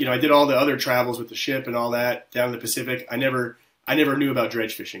 I did all the other travels with the ship and all that down in the Pacific. I never knew about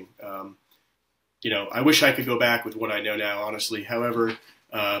dredge fishing. I wish I could go back with what I know now, honestly. However,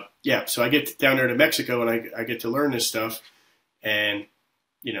 so I get down there to Mexico and I get to learn this stuff. And,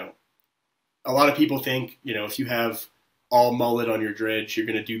 a lot of people think, if you have all mullet on your dredge, you're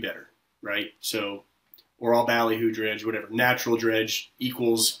going to do better, right? So, or all ballyhoo dredge, whatever. Natural dredge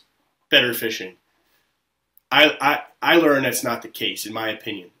equals better fishing. I learned that's not the case, in my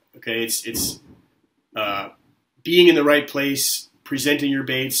opinion. Okay, it's being in the right place, presenting your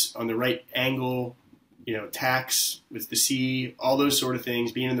baits on the right angle, tacks with the sea, all those sort of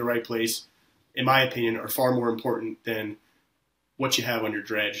things, being in the right place, in my opinion, are far more important than what you have on your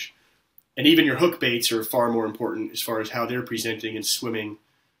dredge. And even your hook baits are far more important as far as how they're presenting and swimming.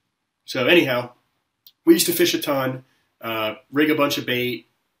 So anyhow, we used to fish a ton, rig a bunch of bait,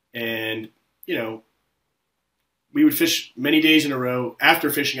 and, we would fish many days in a row. After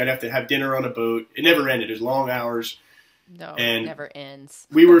fishing, I'd have to have dinner on a boat. It never ended. It was long hours. No, it never ends.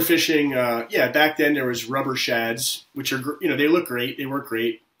 We were fishing, back then there was rubber shads, which are, they look great. They work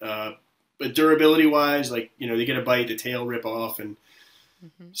great. But durability-wise, they get a bite, the tail rip off. And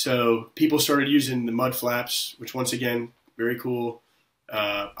so people started using the mud flaps, which once again, very cool.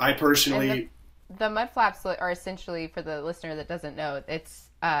 I personally... The mud flaps are essentially, for the listener that doesn't know, it's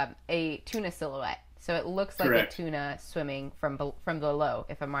a tuna silhouette. So it looks like a tuna swimming from below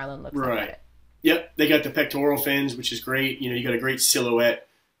if a marlin looks up at it. Yep, they got the pectoral fins, which is great. You got a great silhouette.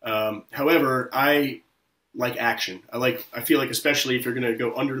 However, I like action. I feel like, especially if you're going to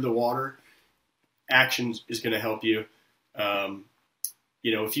go under the water, action is going to help you.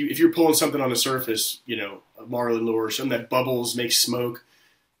 You know, if you're pulling something on the surface, you know, a marlin lure, something that bubbles, makes smoke,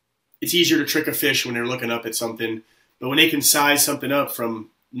 it's easier to trick a fish when they're looking up at something. But when they can size something up from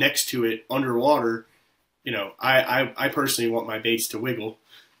next to it underwater, you know, I personally want my baits to wiggle.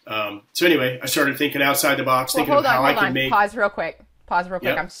 So anyway, I started thinking outside the box, thinking of how I can make. Pause real quick.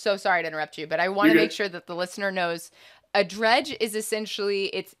 Yep. I'm so sorry to interrupt you, but I want to make sure that the listener knows a dredge is essentially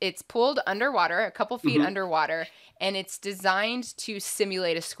it's pulled underwater, a couple feet underwater, and it's designed to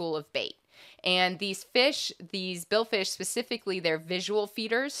simulate a school of bait. And these fish, these billfish specifically, they're visual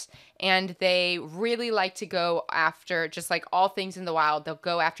feeders, and they really like to go after, just like all things in the wild, they'll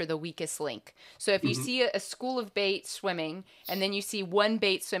go after the weakest link. So if you see a school of bait swimming, and then you see one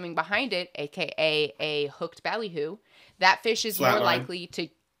bait swimming behind it, aka a hooked ballyhoo, that fish is more likely to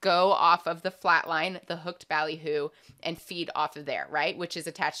go off of the flat line, the hooked ballyhoo, and feed off of there, right? Which is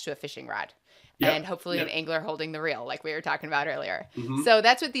attached to a fishing rod. Yep. And hopefully an angler holding the reel, like we were talking about earlier. So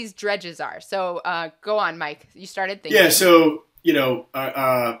that's what these dredges are. So go on, Mike. You started thinking. Yeah, so, you know,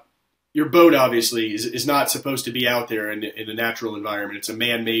 your boat obviously is not supposed to be out there in a natural environment. It's a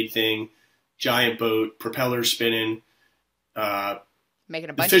man-made thing, giant boat, propeller spinning. Making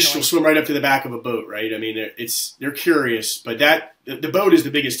a bunch the fish of noise. will swim right up to the back of a boat, right? I mean, they're curious, but the boat is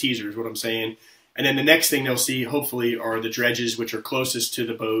the biggest teaser, is what I'm saying. And then the next thing they'll see, hopefully, are the dredges, which are closest to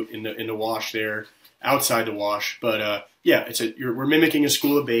the boat in the wash there, outside the wash. But yeah, we're mimicking a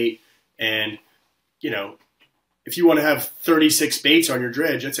school of bait, and you know, if you want to have 36 baits on your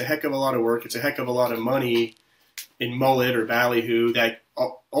dredge, that's a heck of a lot of work. It's a heck of a lot of money in mullet or ballyhoo that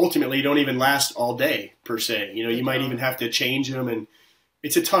ultimately don't even last all day per se. You know, you might even have to change them, and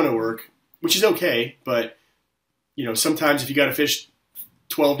it's a ton of work, which is okay. But you know, sometimes if you got to fish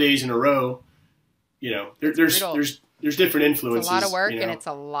 12 days in a row, you know, there's different influences. It's a lot of work, you know? and it's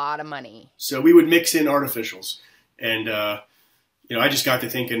a lot of money. So we would mix in artificials, and you know, I just got to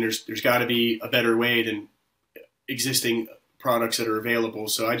thinking there's got to be a better way than existing products that are available.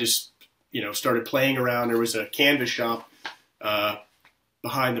 So I just, you know, started playing around. There was a canvas shop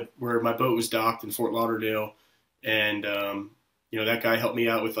behind where my boat was docked in Fort Lauderdale, and you know, that guy helped me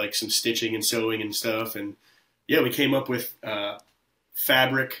out with like some stitching and sewing and stuff, and yeah, we came up with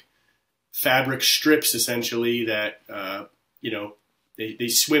fabric strips essentially that you know, they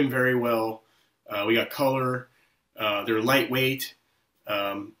swim very well. We got color. They're lightweight.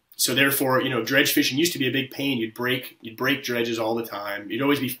 So therefore, you know, dredge fishing used to be a big pain. You'd break dredges all the time. You'd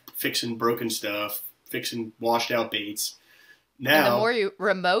always be fixing broken stuff, fixing washed out baits. Now, and the more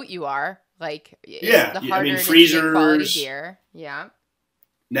remote you are, like, yeah, the harder freezers, to get quality gear. Yeah.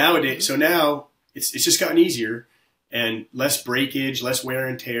 Nowadays, so now it's just gotten easier and less breakage, less wear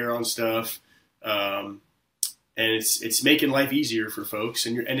and tear on stuff, and it's making life easier for folks.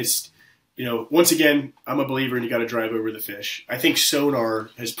 And it's, you know, once again, I'm a believer in you got to drive over the fish. I think sonar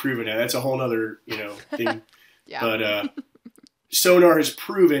has proven that. That's a whole other, you know, thing. Yeah. But sonar has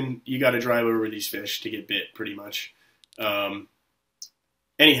proven you got to drive over these fish to get bit, pretty much.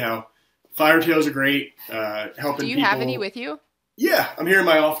 Anyhow, Firetailz are great. Helping people. Do you have any with you? Yeah, I'm here in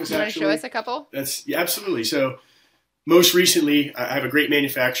my office. You want to show us a couple? Yeah, absolutely. So most recently, I have a great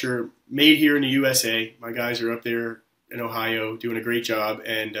manufacturer made here in the USA. My guys are up there in Ohio doing a great job,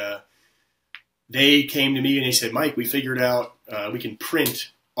 and they came to me and they said, "Mike, we figured out we can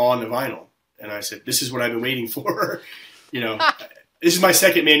print on the vinyl." And I said, "This is what I've been waiting for." You know, this is my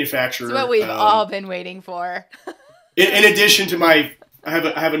second manufacturer. It's what we've all been waiting for. in addition to I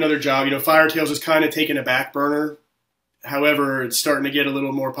have another job. You know, Firetailz is kind of taking a back burner. However, it's starting to get a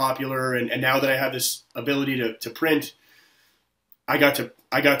little more popular, and now that I have this ability to print, I got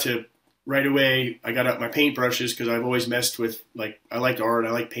to right away. I got out my paintbrushes because I've always messed with, like, I liked art,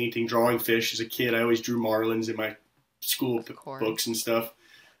 I like painting, drawing fish as a kid. I always drew marlins in my school books and stuff,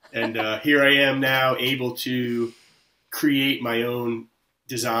 and here I am now able to create my own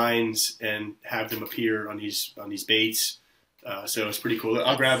designs and have them appear on these baits. So it's pretty cool.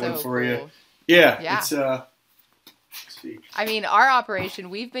 I'll grab one for you. Yeah. It's I mean, our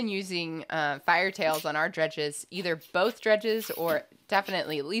operation, we've been using Firetailz on our dredges, either both dredges or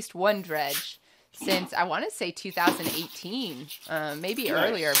definitely at least one dredge since, I want to say 2018, maybe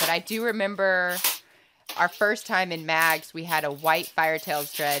earlier. But I do remember our first time in Mags, we had a white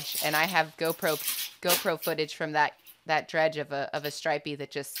Firetailz dredge, and I have GoPro footage from that dredge of a stripey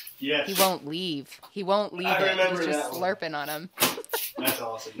that just, he won't leave. He won't leave it. He's just slurping on him. That's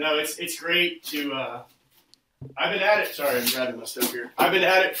awesome. No, it's great to... I've been at it. Sorry, I'm grabbing my stuff here. I've been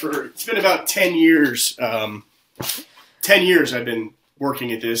at it it's been about 10 years. 10 years I've been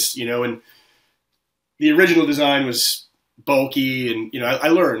working at this, you know, and the original design was bulky, and I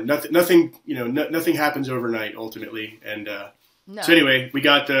learned nothing. Nothing happens overnight ultimately. And No. so anyway, we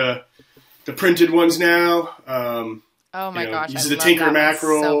got the printed ones now. Oh my gosh, this I is the love Tinker that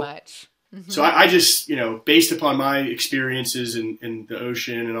mackerel one so much. So I just, based upon my experiences in the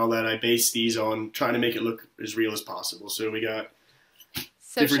ocean and all that, I base these on trying to make it look as real as possible. So we got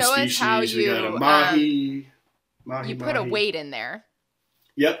different show species. us how We got a mahi. You put a weight in there.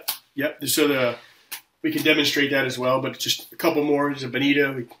 Yep. So we can demonstrate that as well, but just a couple more. There's a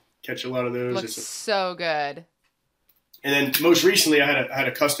bonita. We catch a lot of those. Looks so good. And then most recently, I had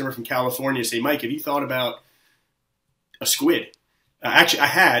a customer from California say, "Mike, have you thought about a squid?" Actually, I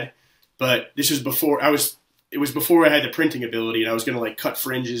had. But this was before it was before I had the printing ability, and I was going to cut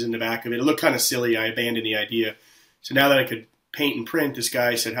fringes in the back of it. It looked kind of silly. I abandoned the idea. So now that I could paint and print, this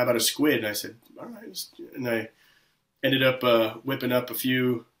guy said, "How about a squid?" And I said, "All right." And I ended up whipping up a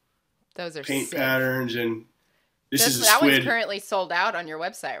few paint patterns, and this is a squid. That one's currently sold out on your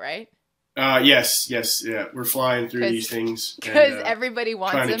website, right? Yes, yeah. We're flying through these things because everybody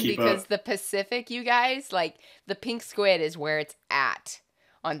wants them. Because up. the Pacific, you guys, the pink squid is where it's at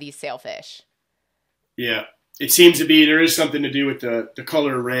on these sailfish. Yeah, it seems to be there is something to do with the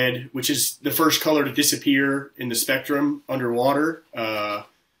color red, which is the first color to disappear in the spectrum underwater.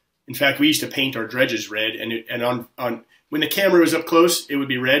 In fact, we used to paint our dredges red, and on when the camera was up close, it would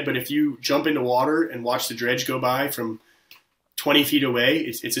be red. But if you jump into water and watch the dredge go by from 20 feet away,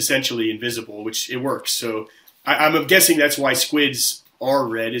 it's essentially invisible, which it works. So I'm guessing that's why squids are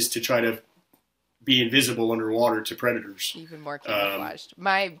red, is to try to be invisible underwater to predators. Even more camouflaged.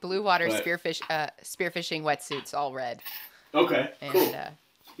 My blue water spearfishing wetsuit's all red. Okay, and, cool.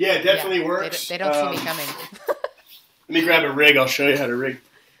 Yeah, it definitely works. They don't see me coming. Let me grab a rig. I'll show you how to rig.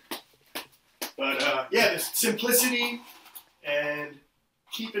 But the simplicity and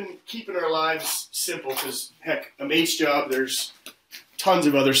keeping our lives simple, because heck, a mate's job, there's tons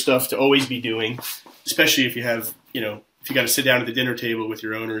of other stuff to always be doing, especially if you have, if you got to sit down at the dinner table with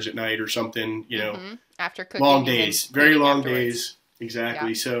your owners at night or something, after cooking, long days, very long afterwards. days. Exactly.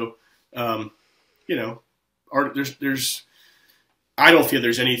 Yeah. So, there's, I don't feel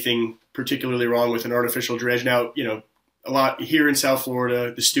there's anything particularly wrong with an artificial dredge. Now, a lot here in South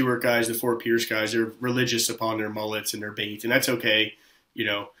Florida, the Stewart guys, the Fort Pierce guys, they're religious upon their mullets and their bait, and that's okay.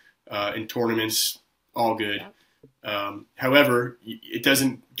 In tournaments, all good. Yeah. However, it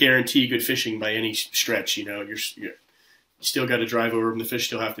doesn't guarantee good fishing by any stretch. You still got to drive over, and the fish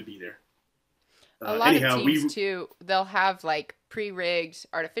still have to be there. A lot of teams too, they'll have pre-rigged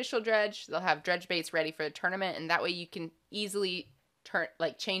artificial dredge. They'll have dredge baits ready for the tournament, and that way you can easily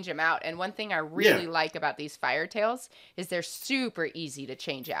change them out. And one thing I really like about these Firetailz is they're super easy to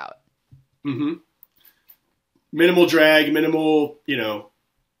change out. Mm-hmm. Minimal drag, minimal,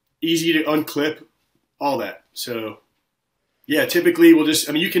 easy to unclip, all that. So, yeah, typically we'll just,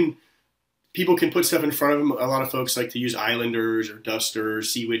 people can put stuff in front of them. A lot of folks like to use islanders or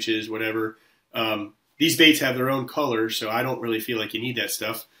dusters, sea witches, whatever. These baits have their own colors, so I don't really feel like you need that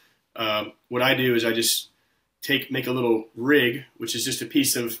stuff. What I do is I just make a little rig, which is just a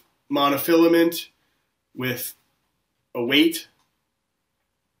piece of monofilament with a weight,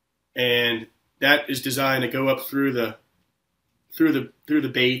 and that is designed to go up through the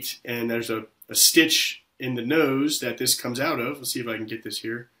bait, and there's a stitch in the nose that this comes out of. Let's see if I can get this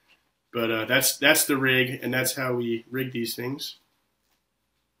here. But that's the rig, and that's how we rig these things.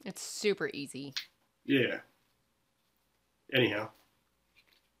 It's super easy. Yeah. Anyhow,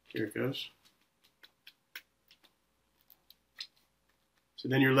 here it goes. So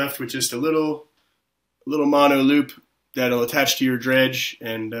then you're left with just a little mono loop that'll attach to your dredge,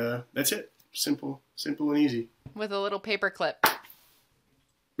 and that's it. Simple and easy. With a little paper clip.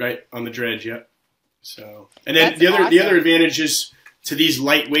 Right, on the dredge, yeah. So, and then the other advantages to these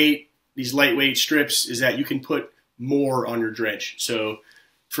lightweight strips is that you can put more on your dredge. So,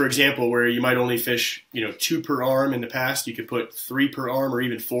 for example, where you might only fish, 2 per arm in the past, you could put 3 per arm or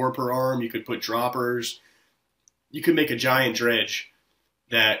even 4 per arm. You could put droppers. You could make a giant dredge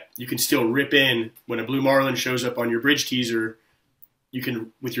that you can still rip in when a blue marlin shows up on your bridge teaser. You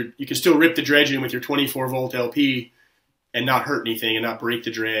can still rip the dredge in with your 24-volt LP and not hurt anything, and not break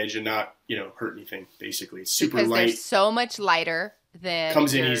the dredge, and not hurt anything. Basically, it's super light. They're so much lighter than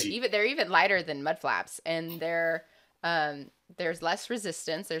comes in easy. They're even lighter than mud flaps, and there's less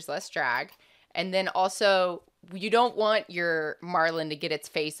resistance, there's less drag, and then also you don't want your marlin to get its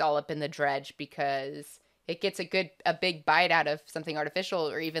face all up in the dredge, because it gets a big bite out of something artificial,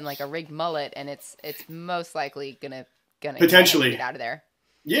 or even like a rigged mullet, and it's most likely gonna potentially get out of there.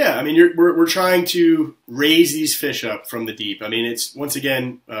 Yeah, we're trying to raise these fish up from the deep. It's once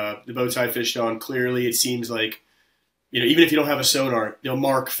again the boats I fished on. Clearly, it seems like even if you don't have a sonar, they'll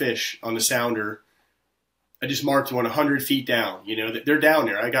mark fish on the sounder. I just marked one 100 feet down. They're down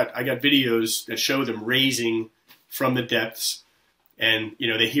there. I got videos that show them raising from the depths, and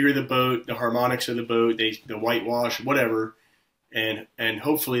they hear the boat, the harmonics of the boat, the whitewash, whatever, and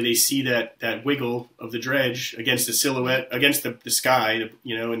hopefully they see that wiggle of the dredge against the silhouette, against the sky,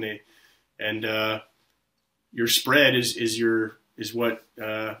 and your spread is what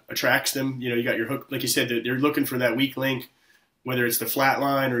attracts them. You got your hook, like you said, they're looking for that weak link, whether it's the flat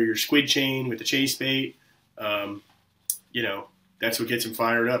line or your squid chain with the chase bait. That's what gets them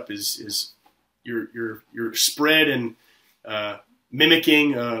fired up is your spread and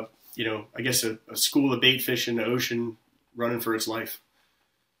mimicking, I guess a school of baitfish in the ocean running for its life.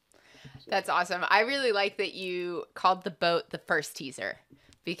 That's awesome. I really like that you called the boat the first teaser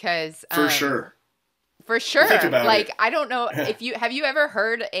because for sure. For sure. Think about it. I don't know if have you ever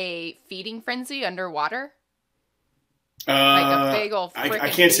heard a feeding frenzy underwater? Like a big old I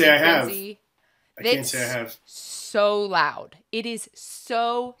can't say I have. Frenzy. I can't say I have. So loud. It is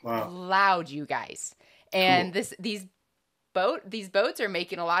so loud, you guys. And cool. these boats are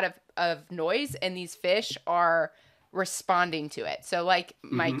making a lot of noise, and these fish are responding to it. So like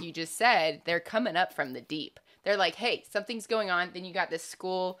Mike, you just said, they're coming up from the deep. They're like, hey, something's going on. Then you got this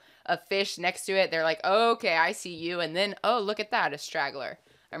school of fish next to it. They're like, oh, okay, I see you. And then, oh, look at that, a straggler.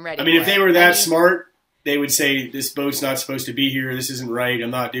 I'm ready. If they were that smart, they would say, this boat's not supposed to be here. This isn't right.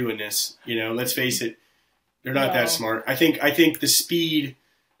 I'm not doing this. Let's face it. They're not that smart. I think the speed,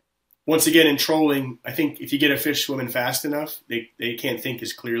 once again, in trolling, I think if you get a fish swimming fast enough, they can't think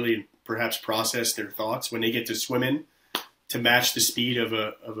as clearly and perhaps process their thoughts when they get to swimming to match the speed of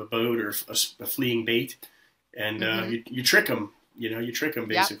a boat or a fleeing bait. And you trick them, you trick them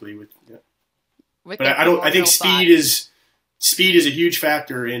basically with but I think speed is a huge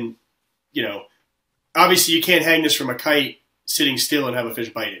factor in, obviously you can't hang this from a kite sitting still and have a fish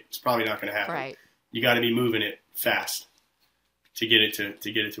bite it. It's probably not going to happen. Right. You got to be moving it fast to get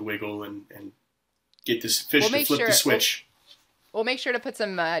it to wiggle and get this fish to flip the switch. We'll make sure to put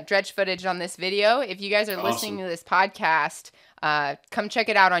some dredge footage on this video. If you guys are listening to this podcast, come check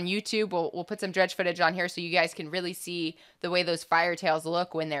it out on YouTube. We'll put some dredge footage on here so you guys can really see the way those firetails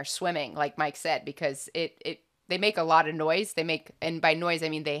look when they're swimming, like Mike said, because they make a lot of noise. And by noise I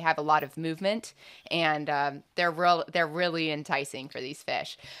mean they have a lot of movement, and they're really enticing for these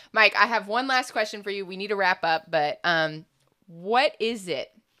fish. Mike, I have one last question for you. We need to wrap up, but what is it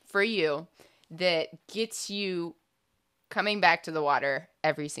for you that gets you coming back to the water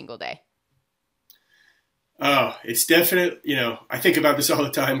every single day? Oh, it's definite. I think about this all the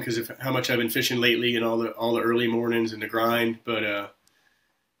time because of how much I've been fishing lately and all the early mornings and the grind. But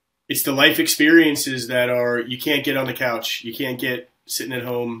it's the life experiences that you can't get on the couch. You can't get sitting at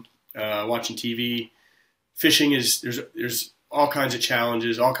home watching TV. Fishing there's all kinds of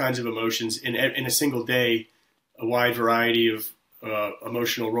challenges, all kinds of emotions in a single day, a wide variety of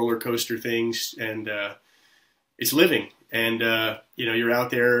emotional roller coaster things, and it's living. And you're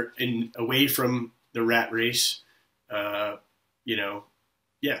out there away from the rat race.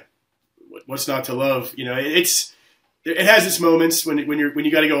 What's not to love? It has its moments when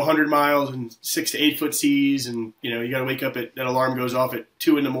you got to go 100 miles and 6 to 8 foot seas, and you got to wake up that alarm goes off at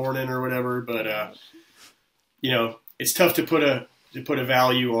 2 in the morning or whatever. But it's tough to put a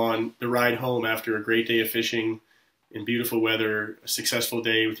value on the ride home after a great day of fishing in beautiful weather, a successful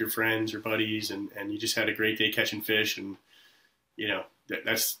day with your friends or buddies, and you just had a great day catching fish, and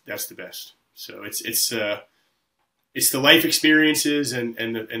that's the best. So it's the life experiences and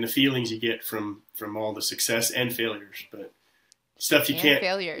the feelings you get from all the success and failures, but stuff you can't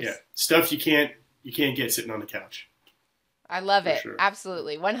get sitting on the couch. I love it. Sure.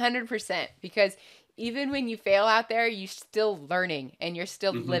 Absolutely. 100%. Because even when you fail out there, you're still learning and you're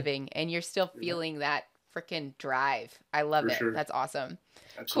still living and you're still feeling that freaking drive. I love it. Sure. That's awesome.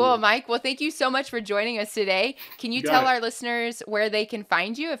 Absolutely. Cool, Mike. Well, thank you so much for joining us today. Can you tell our listeners where they can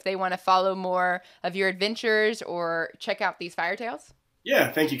find you if they want to follow more of your adventures or check out these Firetailz?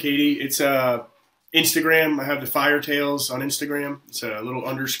 Yeah, thank you, Katie. It's Instagram. I have the Firetailz on Instagram. It's a little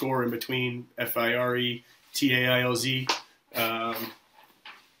underscore in between FIRETAILZ.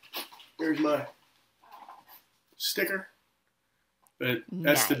 Here's my sticker. But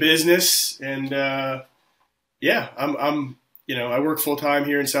that's the business, and I'm I work full time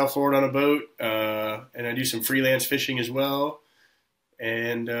here in South Florida on a boat, and I do some freelance fishing as well.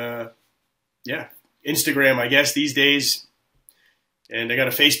 And Instagram, I guess these days, and I got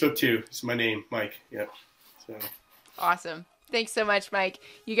a Facebook too. It's my name, Mike. Yeah. So awesome. Thanks so much, Mike.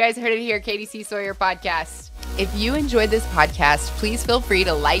 You guys heard it here, KDC Sawyer Podcast. If you enjoyed this podcast, please feel free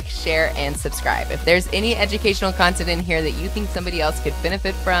to like, share, and subscribe. If there's any educational content in here that you think somebody else could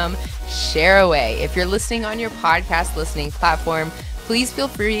benefit from, share away. If you're listening on your podcast listening platform, please feel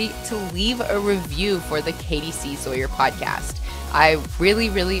free to leave a review for the KDC Sawyer Podcast. I really,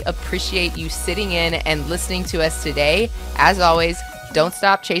 really appreciate you sitting in and listening to us today. As always, don't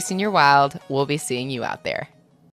stop chasing your wild. We'll be seeing you out there.